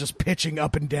plane was just pitching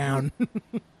up and down.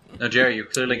 No, Jerry, you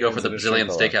clearly go for the Brazilian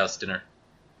steakhouse dinner.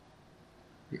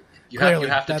 You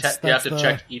have to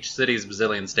check each city's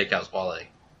Brazilian steakhouse quality.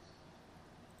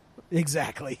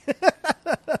 Exactly.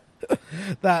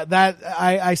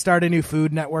 I start a new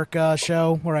Food Network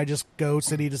show where I just go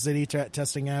city to city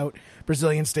testing out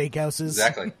Brazilian steakhouses.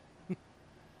 Exactly.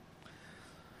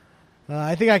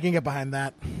 I think I can get behind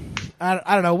that.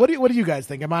 I don't know. What do you guys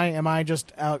think? Am I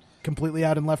just completely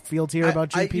out in left field here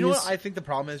about GPs? You know what I think the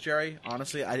problem is, Jerry?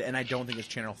 Honestly, I don't think it's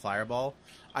Channel Fireball.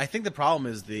 I think the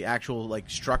problem is the actual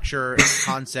structure and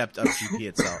concept of GP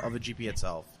itself, of the GP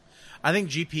itself. I think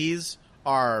GPs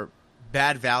are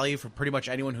bad value for pretty much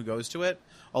anyone who goes to it.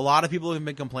 A lot of people have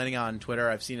been complaining on Twitter.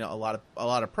 I've seen a lot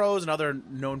of pros and other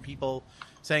known people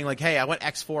saying "Hey, I went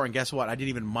X4 and guess what? I didn't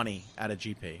even money at a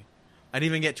GP. I didn't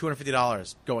even get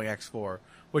 $250 going X4,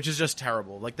 which is just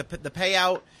terrible. Like the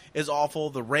payout is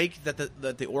awful. The rake that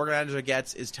the organizer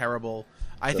gets is terrible.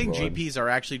 I think GPs are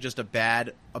actually just a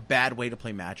bad way to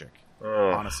play Magic.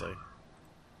 Honestly,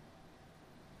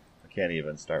 I can't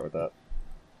even start with that.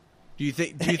 Do you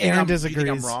think Aaron do you think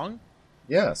I'm wrong?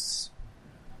 Yes.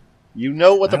 You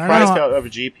know what the price count of a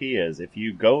GP is. If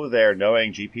you go there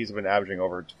knowing GPs have been averaging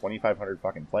over 2,500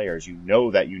 fucking players, you know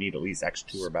that you need at least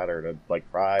X2 or better to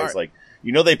prize. Right.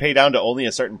 They pay down to only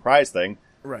a certain prize thing.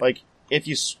 Right. If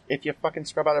you fucking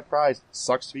scrub out a prize,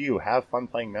 sucks for you. Have fun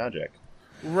playing Magic.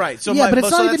 Right. So but it's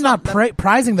not even not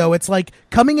prizing though. It's like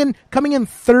coming in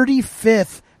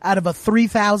 35th out of a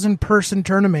 3,000 person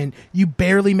tournament, you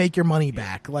barely make your money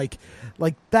back. Like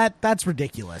that's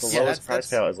ridiculous. The lowest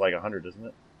price payout is 100, isn't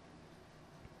it?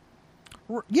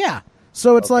 Yeah.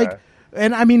 So it's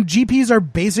and I mean GPs are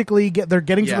basically they're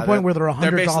getting to the point where they're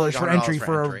 $100 for entry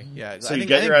for a. Yeah. So you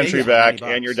get your entry back,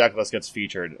 and your deck list gets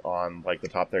featured on the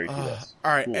top 32 list.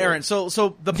 All right, cool. Aaron. So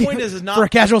the point is not for a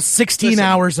casual 16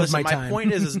 hours of my time. My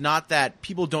point is not that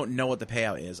people don't know what the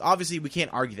payout is. Obviously, we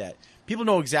can't argue that. People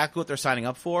know exactly what they're signing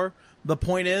up for. The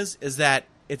point is that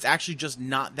it's actually just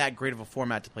not that great of a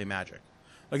format to play Magic.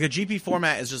 The GP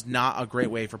format is just not a great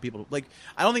way for people to,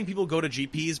 I don't think people go to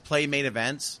GPs, play main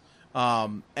events,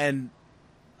 and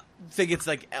think it's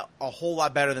a whole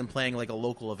lot better than playing a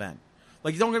local event.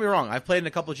 Don't get me wrong, I've played in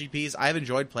a couple of GPs, I've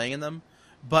enjoyed playing in them,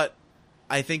 but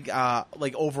I think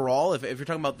overall, if you're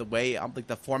talking about the way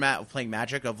the format of playing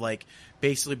Magic, of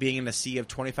basically being in a sea of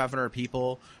 2,500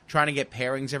 people, trying to get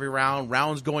pairings every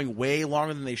rounds going way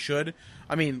longer than they should.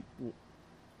 I mean,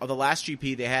 the last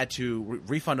GP they had to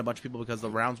refund a bunch of people because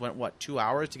the rounds went 2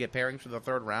 hours to get pairings for the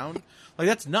third round.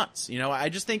 That's nuts. I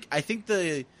think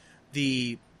the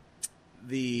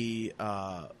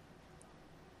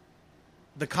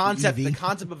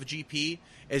concept of a GP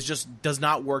does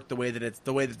not work the way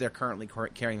that they're currently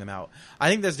carrying them out. I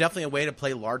think there's definitely a way to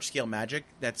play large scale Magic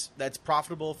that's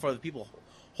profitable for the people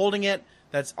holding it.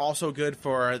 That's also good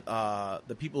for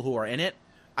the people who are in it.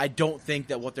 I don't think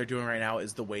that what they're doing right now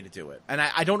is the way to do it, and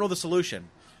I don't know the solution,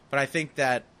 but I think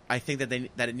that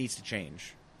it needs to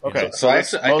change. Okay, so I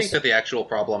think that the actual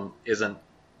problem isn't.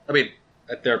 I mean,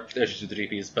 there are issues with the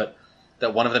GPs, but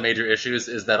that one of the major issues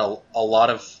is that a lot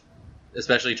of,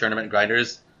 especially tournament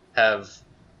grinders, have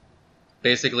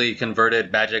basically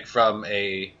converted Magic from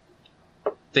a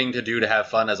thing to do to have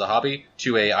fun as a hobby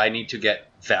to I need to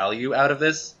get value out of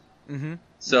this. Mm-hmm.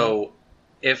 So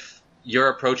if you're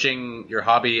approaching your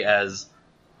hobby as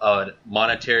a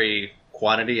monetary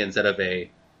quantity instead of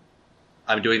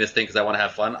I'm doing this thing because I want to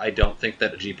have fun, I don't think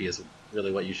that a GP is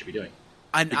really what you should be doing.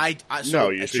 No,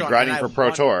 you should be grinding for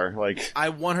Pro Tour. I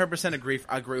 100%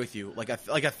 agree with you. Like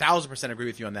 1,000% agree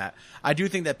with you on that. I do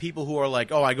think that people who are I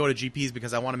go to GPs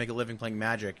because I want to make a living playing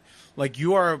Magic,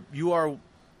 you are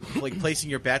placing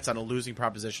your bets on a losing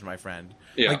proposition, my friend.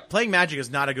 Yeah. Playing Magic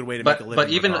is not a good way to make a living. But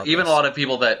even a lot of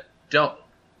people that don't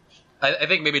I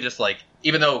think maybe just like,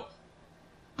 even though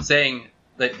saying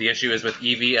that the issue is with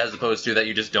EV as opposed to that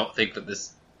you just don't think that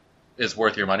this is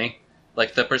worth your money,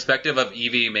 like the perspective of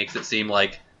EV makes it seem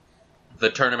like the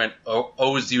tournament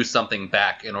owes you something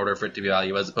back in order for it to be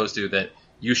value, as opposed to that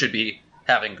you should be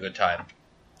having a good time.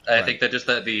 I think that just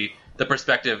the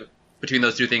perspective between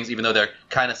those two things, even though they're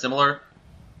kind of similar,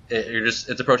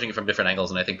 it's approaching it from different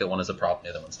angles, and I think that one is a problem, the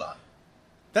other one's not.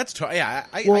 That's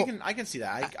I can see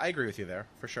that. I agree with you there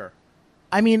for sure.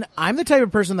 I mean, I'm the type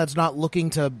of person that's not looking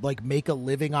to like make a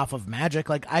living off of Magic.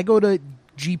 Like, I go to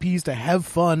GPs to have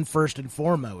fun first and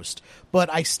foremost,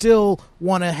 but I still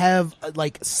want to have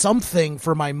like something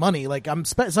for my money. Like,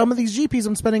 some of these GPs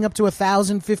I'm spending up to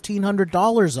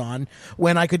 $1,000-$1,500 on,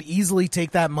 when I could easily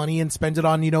take that money and spend it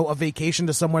on, you know, a vacation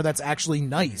to somewhere that's actually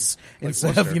nice, like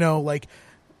instead Worcester. Of, you know, like,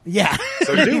 yeah,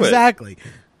 so do exactly.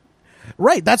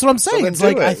 Right, that's what I'm saying. It's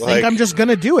like, I think I'm just going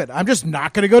to do it. I'm just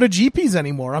not going to go to GPs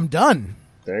anymore. I'm done.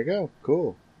 There you go.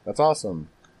 Cool. That's awesome.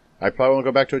 I probably won't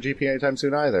go back to a GP anytime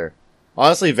soon either.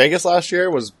 Honestly, Vegas last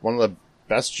year was one of the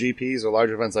best GPs or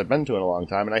large events I've been to in a long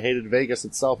time, and I hated Vegas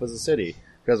itself as a city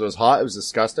because it was hot, it was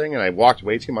disgusting, and I walked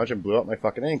way too much and blew up my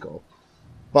fucking ankle.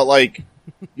 But like,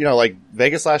 you know, like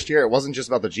Vegas last year, it wasn't just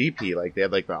about the GP. Like, they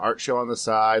had like the art show on the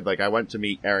side. Like, I went to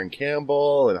meet Aaron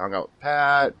Campbell and hung out with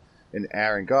Pat and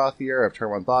Aaron Gauthier of Turn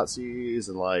 1 Thoughtseize,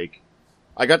 and like,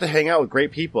 I got to hang out with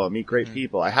great people and meet great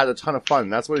people. I had a ton of fun.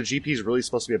 That's what a GP is really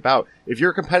supposed to be about. If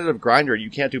you're a competitive grinder and you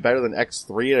can't do better than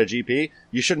X3 at a GP,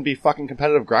 you shouldn't be fucking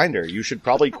competitive grinder. You should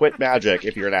probably quit Magic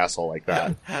if you're an asshole like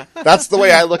that. That's the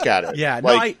way I look at it. Yeah,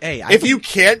 like, if you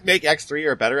can't make X3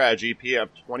 or better at a GP of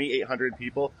 2,800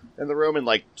 people in the room and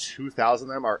like 2,000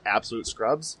 of them are absolute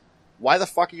scrubs, why the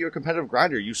fuck are you a competitive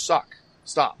grinder? You suck.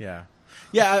 Stop. Yeah.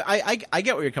 Yeah, I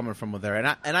get where you're coming from with there,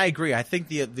 and I agree. I think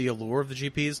the allure of the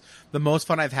GPs, the most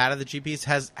fun I've had at the GPs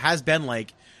has been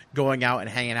like going out and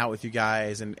hanging out with you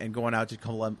guys and going out to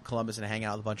Columbus and hanging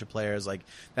out with a bunch of players. Like,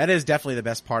 that is definitely the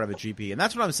best part of a GP, and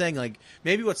that's what I'm saying. Like,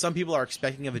 maybe what some people are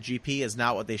expecting of a GP is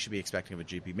not what they should be expecting of a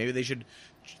GP. Maybe they should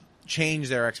change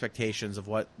their expectations of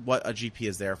what a GP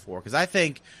is there for. Because I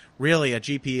think really a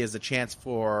GP is a chance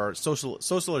for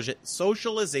socialization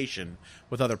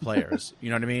with other players. You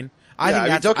know what I mean?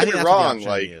 Don't get me wrong.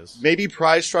 Like, maybe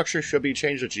prize structure should be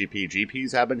changed at GP.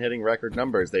 GPs have been hitting record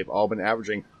numbers. They've all been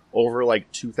averaging over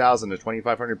like 2,000 to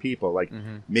 2,500 people. Like,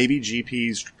 maybe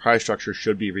GP's prize structure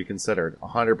should be reconsidered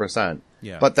 100%.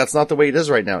 Yeah. But that's not the way it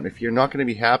is right now. And if you're not going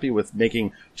to be happy with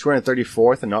making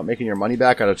 234th and not making your money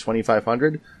back out of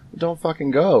 2,500, don't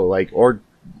fucking go. Like, or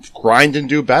grind and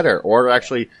do better. Or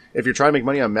actually, if you're trying to make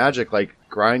money on Magic, like,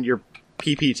 grind your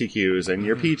PPTQs and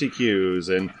your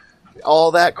PTQs and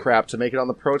all that crap to make it on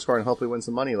the Pro Tour and hopefully win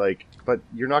some money. Like, but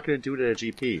you're not going to do it at a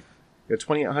GP. You have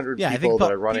 2,800 people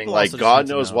that are running like God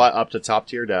knows what up to top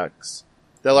tier decks.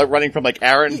 They're like running from like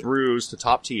Aaron Brews to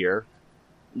top tier.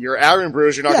 Your Aaron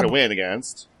Brews, you're not going to win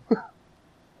against.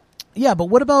 Yeah, but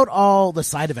what about all the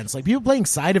side events? Like, people playing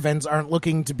side events aren't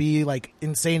looking to be like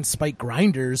insane spike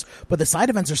grinders, but the side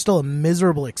events are still a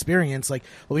miserable experience. Like,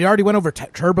 we already went over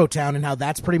Turbo Town and how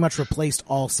that's pretty much replaced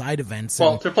all side events.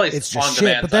 Well, it's replaced it's just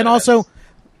on-demand shit. But then events. also,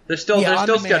 there's still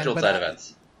scheduled side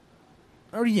events.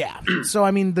 Or yeah, so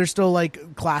I mean, there's still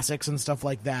like classics and stuff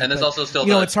like that. And there's also still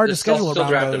it's hard to schedule still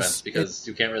around draft those events because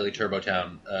you can't really Turbo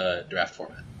Town draft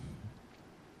format.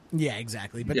 Yeah,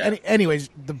 exactly. But anyways,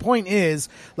 the point is,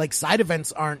 like, side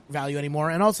events aren't value anymore,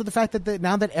 and also the fact that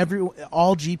now that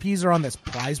all GPs are on this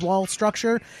prize wall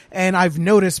structure, and I've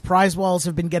noticed prize walls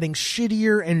have been getting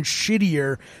shittier and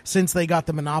shittier since they got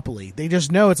the monopoly. They just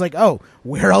know it's like, oh,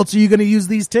 where else are you going to use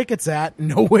these tickets at?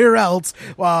 Nowhere else.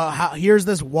 Here's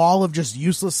this wall of just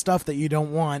useless stuff that you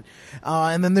don't want.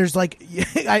 And then there's like,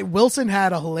 Wilson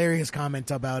had a hilarious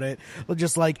comment about it,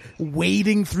 just like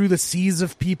wading through the seas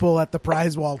of people at the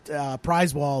prize wall.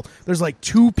 There's like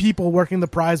 2 people working the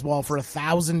prize wall for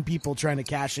 1,000 people trying to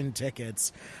cash in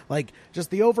tickets. Like,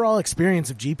 just the overall experience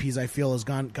of GPs, I feel, has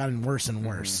gotten worse and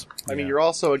worse. I mean,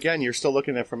 you're still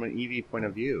looking at it from an EV point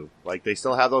of view. Like, they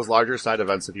still have those larger side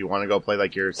events if you want to go play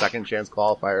like your second chance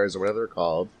qualifiers or whatever they're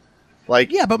called.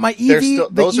 Like, yeah, but my EV,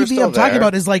 I'm talking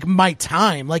about is like my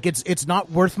time. Like, it's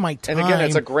not worth my time. And again,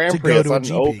 it's a Grand Prix. It's not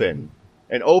an Open.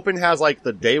 An Open has like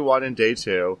the day 1 and day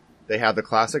 2. They have the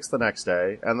classics the next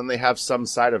day, and then they have some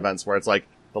side events where it's like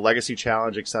the Legacy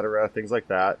Challenge, etc., things like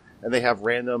that. And they have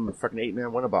random fucking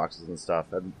 8-man winner boxes and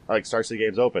stuff, and like Star City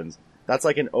Games Opens. That's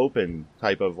like an open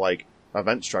type of like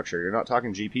event structure. You're not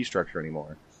talking GP structure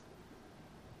anymore.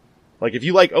 Like, if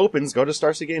you like Opens, go to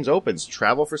Star City Games Opens.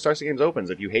 Travel for Star City Games Opens.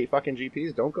 If you hate fucking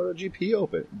GPs, don't go to GP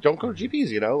Open. Don't go to GPs,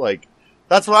 you know? Like,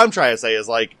 That's what I'm trying to say is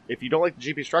like, if you don't like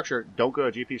the GP structure, don't go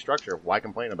to GP structure. Why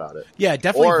complain about it? Yeah,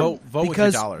 definitely Or- vote with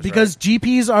 $2. Because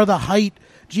GPs are the height.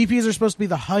 GPs are supposed to be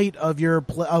the height of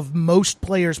of most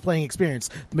players' playing experience.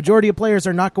 The majority of players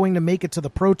are not going to make it to the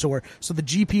Pro Tour, so the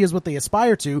GP is what they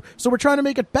aspire to. So we're trying to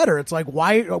make it better. It's like,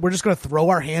 why we're just going to throw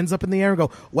our hands up in the air and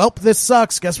go, "Welp, this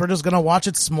sucks. Guess we're just going to watch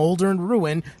it smolder and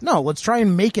ruin." No, let's try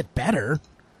and make it better.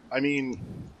 I mean,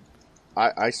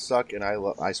 I suck and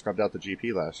I scrubbed out the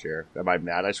GP last year. Am I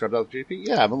mad I scrubbed out the GP?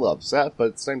 Yeah, I'm a little upset, but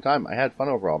at the same time, I had fun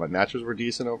overall. My matches were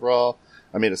decent overall.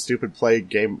 I made a stupid I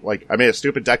made a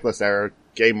stupid deck list error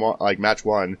match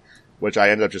one, which I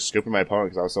ended up just scooping my opponent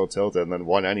because I was so tilted and then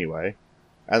won anyway.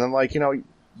 And then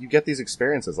you get these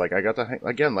experiences. Like, I got to,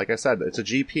 again, like I said, it's a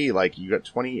GP. Like, you got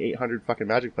 2,800 fucking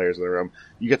Magic players in the room.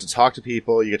 You get to talk to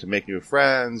people. You get to make new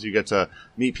friends. You get to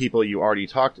meet people you already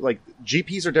talked to. Like,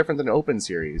 GPs are different than Open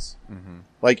Series. Mm-hmm.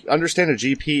 Like, understand a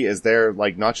GP is there,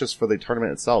 like, not just for the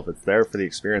tournament itself. It's there for the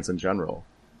experience in general.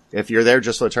 If you're there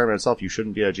just for the tournament itself, you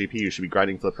shouldn't be a GP. You should be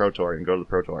grinding for the Pro Tour and go to the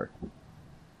Pro Tour.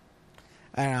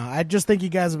 I don't know. I just think you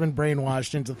guys have been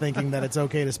brainwashed into thinking that it's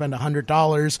okay to spend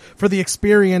 $100 for the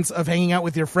experience of hanging out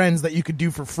with your friends that you could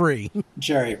do for free.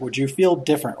 Jerry, would you feel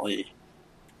differently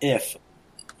if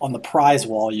on the prize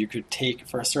wall you could take,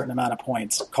 for a certain amount of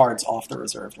points, cards off the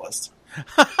reserve list?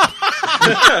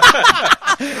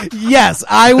 Yes,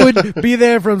 I would be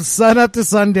there from sun up to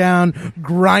sundown,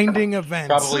 grinding events.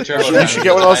 Probably true. You should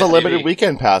get one of those unlimited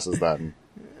weekend passes then.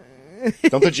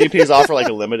 Don't the GPs offer like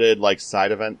a limited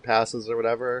side event passes or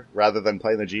whatever? Rather than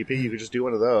playing the GP, you could just do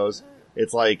one of those.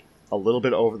 It's like a little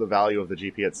bit over the value of the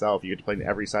GP itself. You get to play in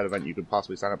every side event you could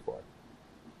possibly sign up for.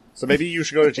 So maybe you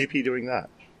should go to GP doing that.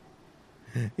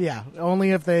 Yeah,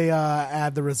 only if they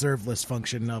add the reserve list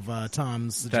function of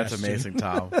Tom's suggestion. That's amazing,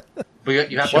 Tom.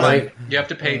 But you have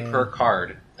to pay per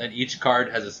card, and each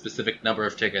card has a specific number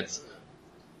of tickets.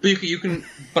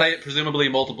 But presumably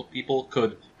multiple people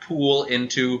could pool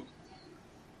into.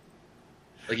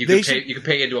 Like you could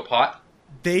pay into a pot.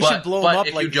 They should blow them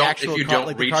up like the actual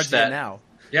cards they now.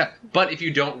 Yeah, but if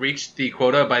you don't reach the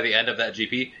quota by the end of that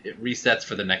GP, it resets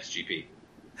for the next GP.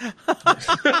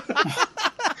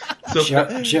 So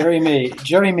Jerry Me,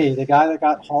 the guy that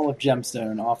got Hall of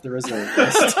Gemstone off the reserve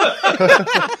list.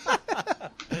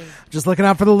 Just looking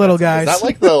out for the little guys. Is that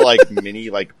like the mini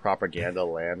propaganda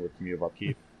land with Commune of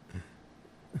Upkeep?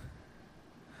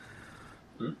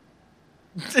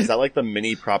 Is that like the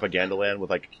mini propaganda land with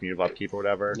Commune of Upkeep or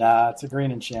whatever? Nah, it's a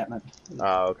green enchantment.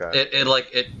 Oh, okay.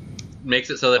 It makes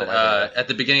it so that at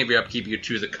the beginning of your upkeep you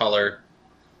choose a color,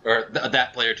 or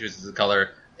that player chooses a color,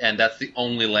 and that's the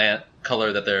only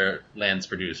color that their lands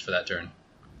produce for that turn.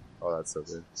 Oh, that's so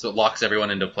good. So it locks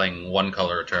everyone into playing one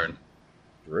color a turn.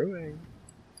 Brewing.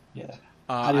 Yeah.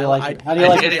 How do you like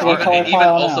it? It even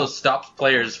also stops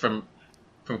players from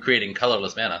creating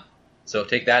colorless mana. So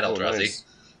take that, Eldrazi. Nice.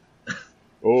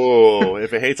 Oh,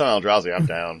 if it hates on Eldrazi, I'm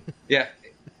down. Yeah.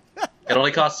 It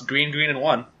only costs green, and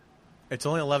 1. It's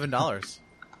only $11.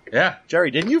 Yeah.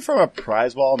 Jerry, didn't you from a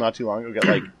prize wall not too long ago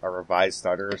get a revised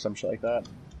starter or some shit like that?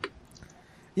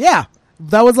 Yeah.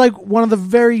 That was one of the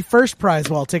very first prize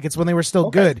wall tickets when they were still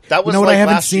good. That was what I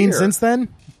haven't seen year. since then?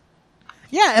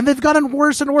 Yeah, and they've gotten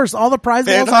worse and worse. All the prize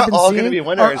walls I've been seeing be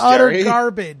are utter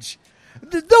garbage.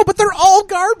 No, but they're all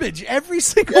garbage. Every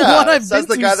single one I've been to since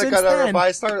then. That's the guy that got a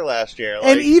revised starter last year.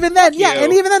 And even then,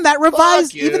 that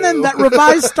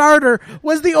revised starter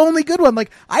was the only good one.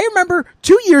 I remember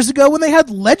 2 years ago when they had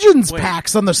Legends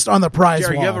packs on the prize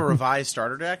Jerry, wall. you have a revised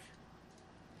starter deck?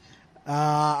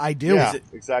 I do. Yeah,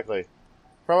 exactly.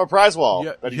 From a prize wall.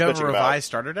 You have a revised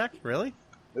starter deck? Really?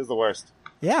 This is the worst.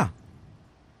 Yeah.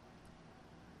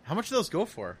 How much do those go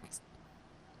for?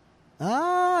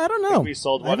 I don't know. I think we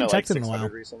sold one at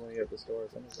 $600 recently at the store or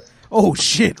something. Oh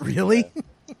shit! Really?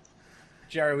 Yeah.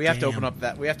 Jerry, we have to open up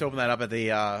that. We have to open that up at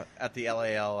the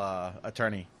LAL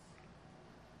attorney.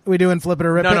 We doing flip it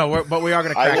or rip it? No, but we are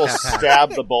going to crack I will that pack.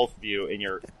 stab the both of you in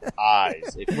your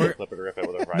eyes if you flip it or rip it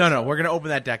with a prize. No, we're going to open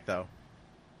that deck though.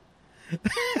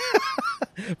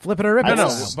 Flip it or rip it? No,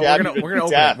 but we're going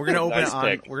to open it. We're going to open Nice it on.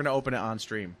 pick. We're going to open it on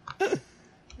stream.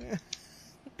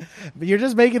 But you're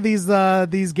just making these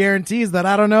guarantees that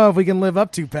I don't know if we can live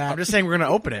up to, Pat. I'm just saying we're going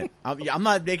to open it. I'm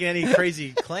not making any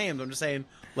crazy claims. I'm just saying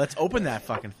let's open that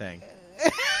fucking thing.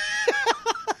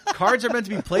 Cards are meant to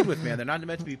be played with, man. They're not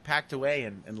meant to be packed away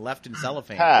and left in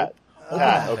cellophane. Pat,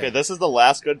 okay, this is the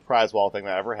last good prize wall thing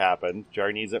that ever happened.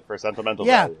 Jerry needs it for sentimental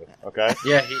value. Okay?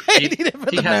 Yeah, he need it for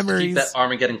he the has memories. to keep that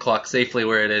Armageddon clock safely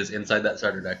where it is inside that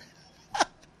starter deck.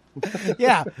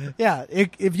 Yeah.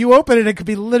 If you open it, it could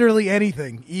be literally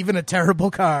anything, even a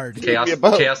terrible card.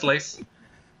 Chaos Lace.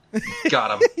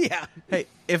 Got him. Yeah. Hey,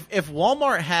 if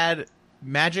Walmart had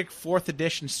Magic 4th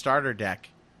Edition starter deck,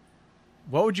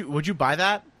 what would you buy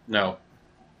that? No.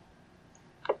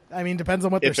 I mean, depends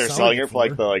on what If they're selling it for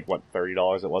like the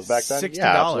 $30 it was back then. $60.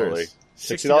 Yeah, absolutely.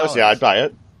 $60. Yeah, I'd buy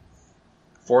it.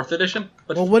 4th edition?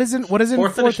 But Well, what is in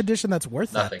Fourth fourth edition that's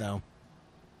worth Nothing. that though?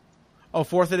 Oh,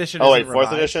 4th Edition. Oh wait, isn't 4th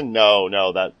revised? edition? No,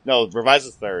 revised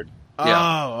is 3rd.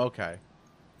 Yeah. Oh, okay.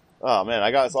 Oh man,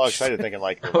 I got all excited thinking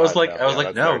like. I was like,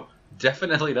 that's no, third.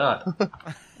 definitely not.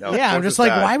 No, Yeah, I'm 4th just is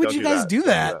like, bad. why would Don't you do guys do Don't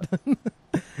that?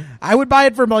 I would buy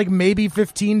it for like maybe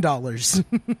 $15.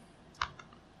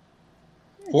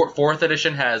 4th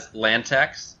edition has Land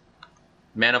Tax,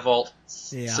 Mana Vault,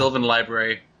 Yeah. Sylvan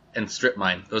Library, and Strip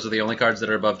Mine. Those are the only cards that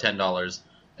are above $10.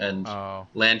 And Oh.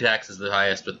 Land Tax is the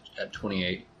highest at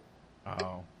 28.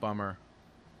 Oh, bummer.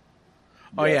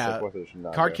 Oh yeah, so 4th edition,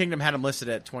 not Card good. Kingdom had them listed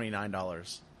at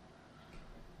 $29.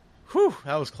 Whew,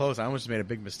 that was close. I almost made a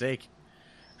big mistake.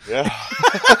 Yeah.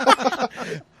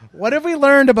 What have we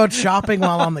learned about shopping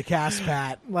while on the cast,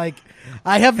 Pat? Like,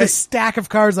 I have this stack of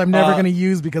cards I'm never going to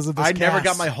use because of this. I never cast.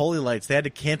 got my Holy Lights. They had to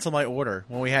cancel my order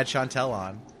when we had Chantel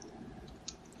on.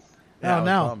 Yeah, I Oh was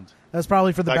no, bummed. that's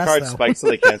probably for the That best. card though. spiked, so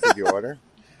they canceled your order.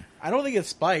 I don't think it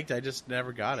spiked. I just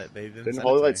never got it. They didn't. Didn't send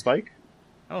Holy it to Light me. spike?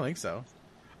 I don't think so.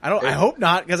 I hope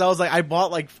not, because I was like, I bought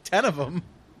like 10 of them.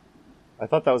 I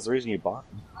thought that was the reason you bought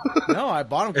them. No, I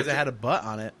bought them because it had a butt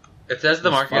on it. It says the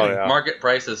market Oh, yeah. market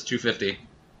price is $250.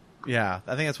 Yeah,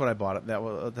 I think that's what I bought it.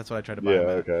 That's what I tried to buy. Yeah, them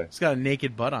at. okay. It's got a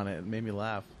naked butt on it. It made me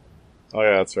laugh. Oh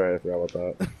yeah, that's right. I forgot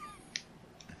about that.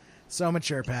 So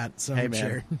mature, Pat. So Hey, mature.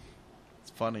 man.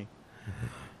 It's funny.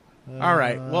 All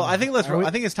right. Well, I think are we- I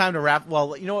think it's time to wrap.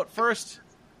 Well, you know what? First,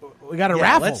 We got a yeah,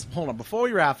 raffle. Let's hold on before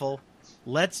we raffle.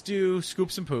 Let's do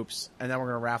scoops and poops, and then we're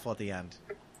gonna raffle at the end.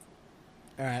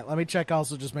 All right, let me check.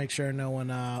 Also, just make sure no one.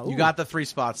 You got the 3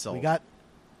 spots sold. We got.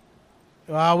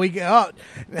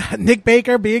 Nick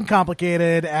Baker being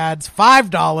complicated adds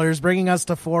 $5, bringing us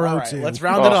to All 402. right, let's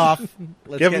round it off.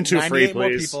 Let's Give get him 2 free, 98 more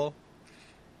please. people.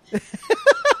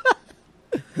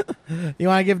 You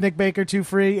want to give Nick Baker 2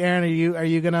 free? Aaron, are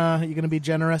you gonna be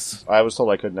generous? I was told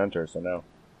I couldn't enter, so no.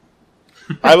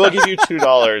 I will give you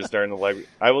 $2 during the live.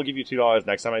 I will give you $2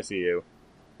 next time I see you.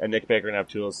 And Nick Baker can have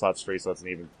 2 of those slots free, so that's an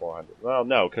even 400. Well,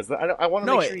 no, because I want to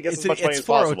No, make sure he gets as much money as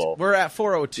 402. possible. We're at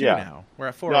 402 Yeah. now. We're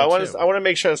at No, 402. I want to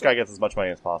make sure this guy gets as much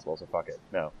money as possible. So fuck it.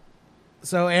 No.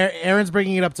 So Aaron's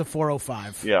bringing it up to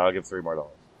 405. Yeah, I'll give $3 more.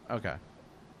 Okay.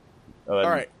 And then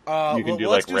All right. you can do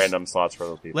let's like random slots for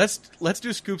those people. Let's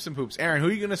do scoops and poops. Aaron, who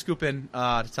are you going to scoop in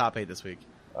to top 8 this week?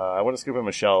 I want to scoop in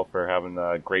Michelle for having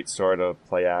a great store to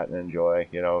play at and enjoy.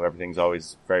 You know, everything's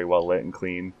always very well lit and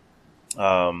clean.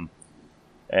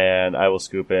 And I will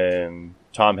scoop in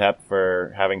Tom Hepp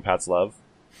for having Pat's love.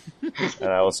 And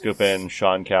I will scoop in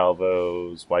Sean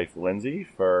Calvo's wife, Lindsay,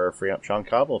 for freeing up Sean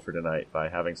Calvo for tonight by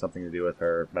having something to do with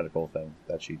her medical thing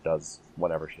that she does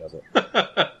whenever she does it.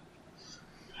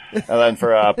 And then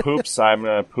for poops, I'm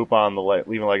going to poop on the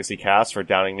Leaving Legacy cast for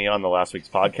downing me on the last week's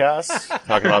podcast,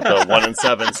 talking about the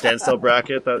 1-7 standstill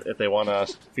bracket, that if they want to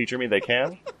feature me, they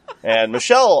can. And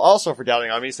Michelle also for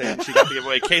doubting on me, saying she got to give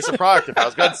away a case of product if I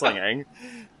was gunslinging.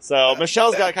 So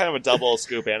Michelle's got kind of a double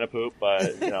scoop and a poop,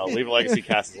 but, you know, Leaving Legacy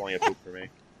cast is only a poop for me.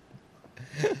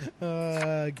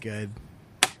 Good.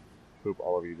 Poop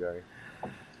all of you, Jerry.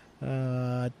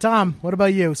 Tom, what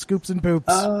about you? Scoops and poops.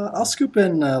 I'll scoop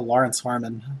in Lawrence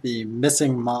Harmon, the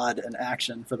missing mod in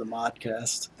action for the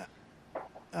modcast.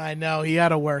 I know he had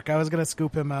to work. I was gonna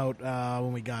scoop him out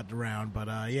when we got around,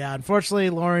 but yeah, unfortunately,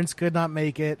 Lawrence could not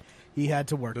make it. He had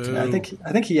to work too. I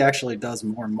think he actually does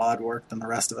more mod work than the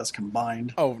rest of us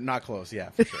combined. Oh, not close. Yeah,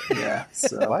 for sure. Yeah.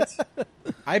 So What?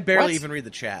 I barely What? even read the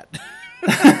chat.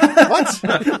 What?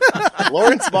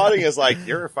 Lawrence modding is like,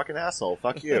 you're a fucking asshole.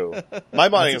 Fuck you. My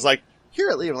modding is like, here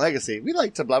at Leaving Legacy, we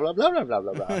like to blah, blah, blah, blah,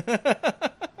 blah, blah, blah.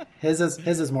 his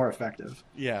is more effective.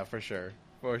 Yeah, for sure.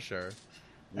 For sure.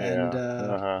 And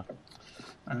Uh-huh.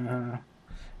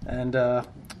 and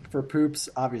for poops,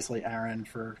 obviously Aaron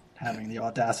for having the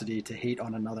audacity to hate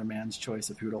on another man's choice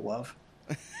of who to love.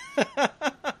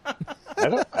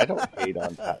 I don't hate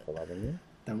on Pat for loving you.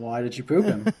 Then why did you poop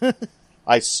him?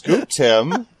 I scooped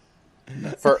him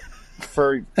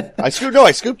I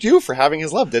scooped you for having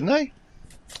his love, didn't I?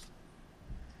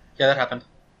 Yeah, that happened.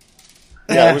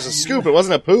 Yeah, it was a scoop. It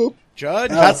wasn't a poop. Judge.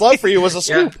 Pat's love for you was a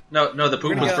scoop. Yeah. No, the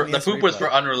poop gonna was get for on the the poop was replay.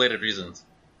 for unrelated reasons.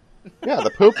 Yeah, the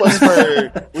poop was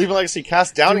for Leaving Legacy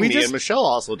cast downing we me just- and Michelle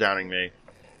also downing me.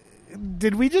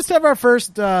 Did we just have our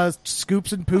first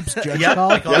scoops and poops judge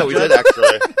call? Yeah, we did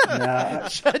actually. Yeah,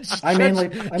 Judge, I mainly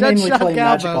Judge play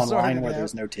Magic Galbo, Online where yeah.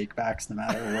 there's no takebacks, no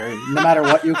matter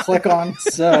what you click on.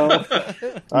 So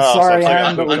I'm Oh, sorry, so it's like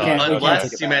Aaron, a but we poop can't call. take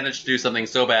Unless it you back. manage to do something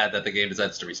so bad that the game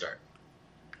decides to restart.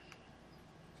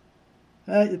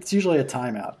 It's usually a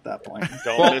timeout at that point.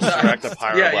 Don't misdirect a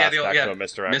pyro blast back yeah. to a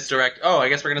misdirect. Misdirect. Oh, I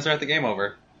guess we're gonna start the game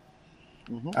over.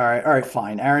 All right,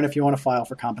 fine. Aaron, if you want to file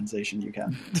for compensation, you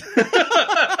can.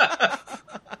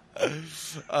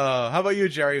 How about you,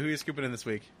 Jerry? Who are you scooping in this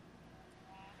week?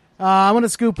 I'm going to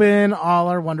scoop in all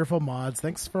our wonderful mods.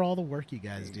 Thanks for all the work you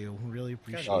guys do. Really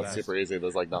appreciate Oh, it. it's super easy.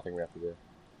 There's like nothing we have to do.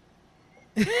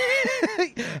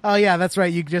 Oh yeah, that's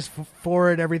right. You just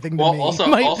forward everything to Well, me. also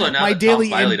now that Tom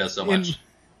Smiley does so much.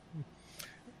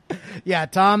 Yeah,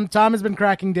 Tom has been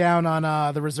cracking down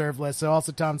on the reserve list, so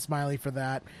also Tom Smiley for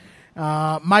that.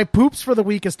 My poops for the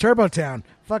week is Turbo Town.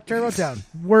 Fuck Turbo Town.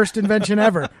 Worst invention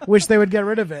ever. Wish they would get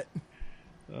rid of it.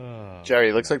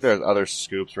 Jerry, looks like there's other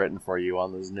scoops written for you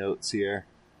on those notes here.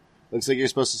 Looks like you're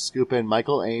supposed to scoop in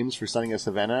Michael Ames for sending a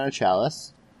Savannah and a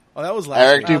Chalice. Oh, that was last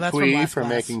Eric week. Oh, that's from Dupuis last for class.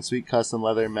 making sweet custom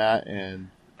leather mat and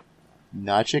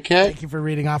Nacha Thank kit. you for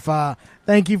reading off.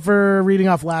 Thank you for reading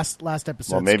off last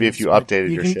episode. Well, maybe if you Scoops, but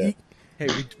updated your can- shit. Hey,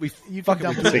 we You fucking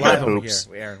can do it Speaking live of over poops.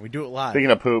 here, Aaron. We do it live.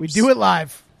 Speaking of poops, We do it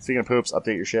live. Speaking of poops,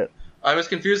 update your shit. I was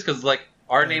confused because like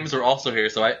our names were also here,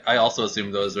 so I also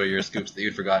assumed those were your scoops that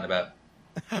you'd forgotten about.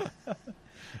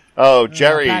 Oh,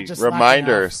 Jerry, Pat just slacking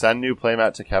reminder, off. send new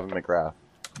playmat to Kevin McGrath.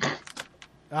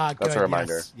 That's That's a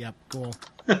reminder. Yes. Yep, cool.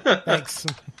 Thanks.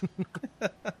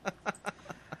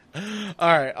 All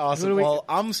right, awesome. Who do we- Well,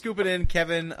 I'm scooping in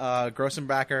Kevin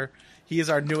Grossenbacher. He is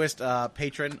our newest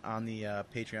patron on the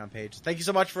Patreon page. Thank you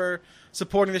so much for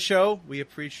supporting the show. We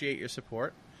appreciate your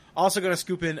support. Also going to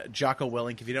scoop in Jocko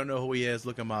Willink. If you don't know who he is,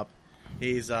 look him up.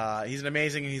 He's an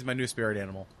amazing, he's my new spirit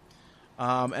animal.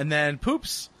 And then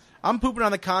poops. I'm pooping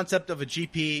on the concept of a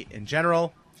GP in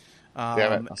general. Damn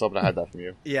it, I was hoping I had that from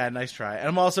you. Yeah, nice try. And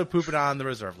I'm also pooping on the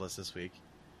reserve list this week.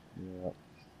 Yeah.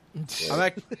 I'm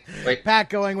like, Wait, Pat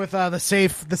going with the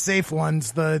safe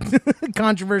ones, the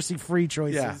controversy-free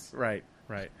choices. yeah,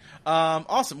 right.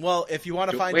 Awesome. Well, if you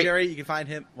want to find Wait. Jerry, you can find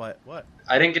him. What?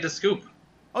 I didn't get to scoop.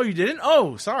 Oh, you didn't?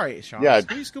 Oh, sorry, Sean. Yeah.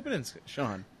 Who are you scooping in,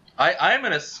 Sean? I am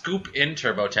gonna scoop in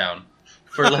Turbo Town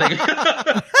for letting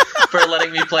for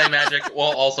letting me play Magic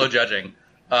while also judging.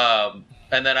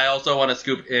 And then I also want to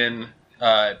scoop in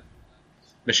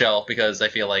Michelle because I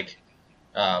feel like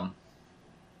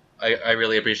I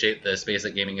really appreciate the space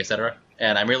at Gaming Etc.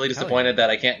 And I'm really disappointed that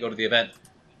I can't go to the event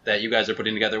that you guys are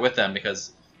putting together with them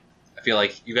because I feel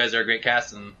like you guys are a great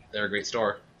cast and they're a great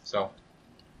store. So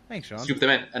Thanks, Sean. scoop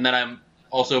them in. And then I'm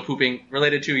also pooping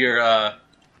related to your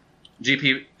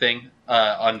GP thing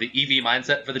on the EV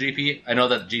mindset for the GP. I know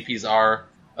that GPs are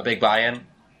a big buy-in,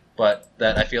 but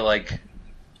that I feel like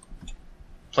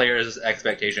players'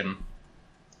 expectation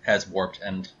has warped,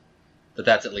 and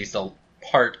that's at least a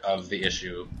part of the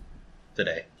issue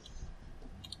today.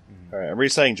 All right, I'm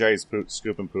re-saying Jerry's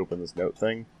scoop and poop in this note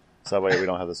thing, so that way we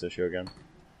don't have this issue again.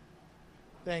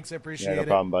 Thanks, I Yeah, appreciate no it.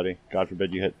 problem, buddy. God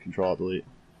forbid you hit Control-Delete.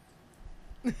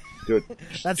 Do it.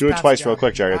 That's Do it Pat's twice job. real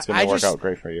quick, Jerry. It's going I to work just- out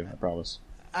great for you. I promise.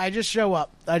 I just show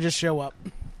up.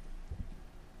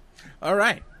 All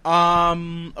right.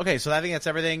 Okay, so I think that's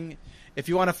everything. If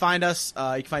you want to find us,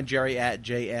 you can find Jerry at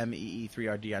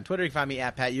JMEE3RD on Twitter. You can find me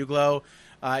at Pat Uglow.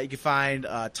 You can find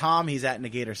Tom. He's at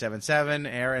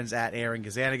Negator77. Aaron's at Aaron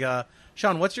Gazaniga.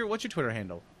 Sean, what's your Twitter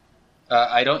handle?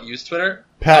 I don't use Twitter.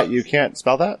 Pat, you can't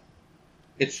spell that?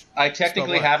 I technically Spell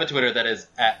what? have a Twitter that is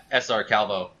at SR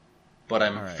Calvo, but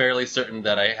I'm All right. fairly certain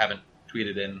that I haven't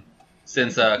tweeted in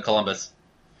since Columbus.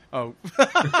 Oh. All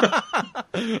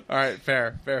right,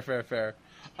 fair. You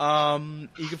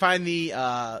can find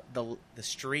the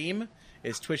stream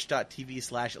is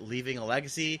twitch.tv/leaving a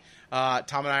legacy. Tom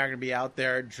and I are going to be out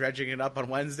there dredging it up on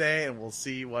Wednesday, and we'll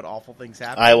see what awful things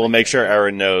happen. I will make sure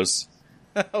Aaron knows.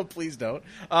 Oh, please don't.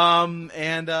 And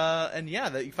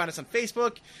yeah, you can find us on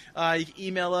Facebook. You can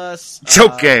email us.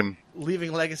 Choke game.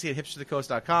 Leaving Legacy at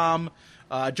hipsterthecoast.com.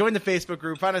 Join the Facebook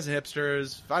group. Find us at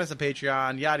Hipsters. Find us on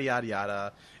Patreon. Yada, yada,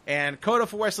 yada. And Coda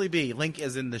for Wesley B. Link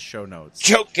is in the show notes.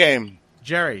 Choke game.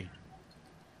 Jerry,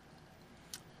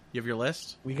 you have your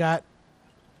list? I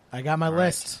got my All right.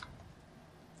 list.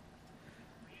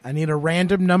 I need a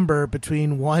random number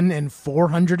between 1 and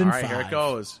 405. All right, here it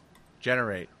goes.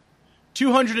 Generate.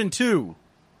 202.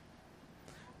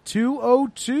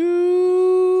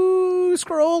 202.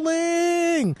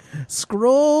 Scrolling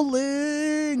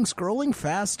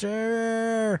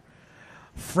faster.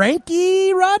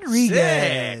 Frankie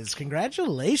Rodriguez. Sick.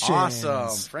 Congratulations.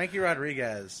 Awesome. Frankie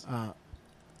Rodriguez.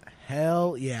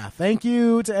 Hell yeah. Thank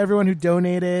you to everyone who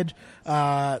donated.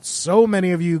 So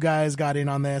many of you guys got in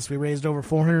on this. We raised over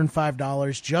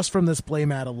 $405 just from this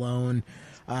playmat alone.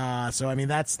 So I mean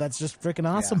that's just freaking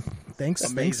awesome. Yeah. Thanks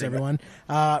Amazing. everyone.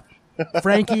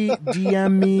 Frankie,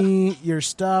 DM me your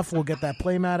stuff. We'll get that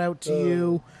playmat out to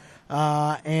you.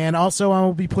 And also I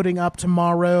will be putting up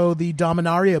tomorrow the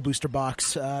Dominaria booster box,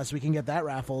 so we can get that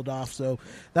raffled off. So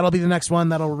that'll be the next one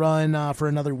that'll run for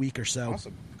another week or so.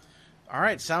 Awesome. All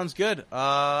right, sounds good.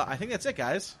 I think that's it,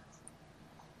 guys.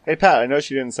 Hey, Pat, I know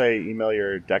she didn't say email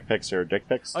your deck pics or dick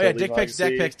pics. Oh, yeah, dick pics to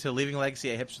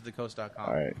leavinglegacy@hipsterthecoast.com.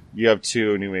 All right. You have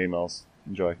 2 new emails.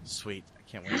 Enjoy. Sweet. I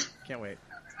can't wait. Can't wait.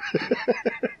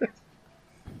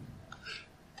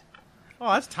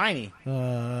 Oh, that's tiny. Is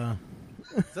that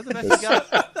the best you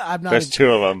got? There's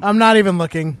 2 of them. I'm not even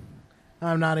looking.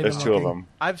 I'm not even There's looking. 2 of them.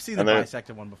 I've seen the And then-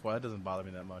 bisected one before. That doesn't bother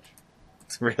me that much.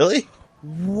 Really?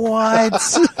 What?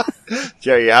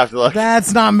 Jerry, you have to look.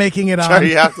 That's not making it on. Jerry,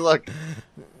 you have to look.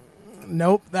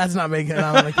 Nope, that's not making it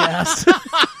on the cast.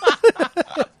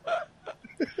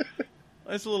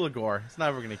 It's a little gore. It's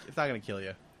not gonna kill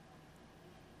you.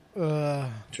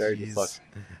 Jerry, jeez. just look.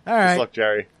 All right. Just look,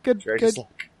 Jerry. Good. Jerry, good. just look.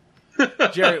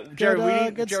 Jerry,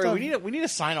 good stuff. we need a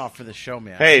sign off for the show,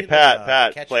 man. Hey, We need,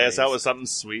 Pat, catchphrase. play us out with something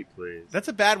sweet, please. That's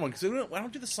a bad one because I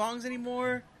don't do the songs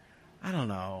anymore. I don't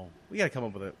know. We got to come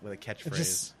up with a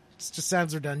catchphrase. It just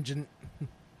sounds redundant.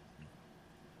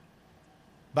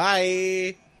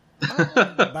 Bye.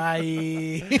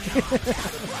 Bye.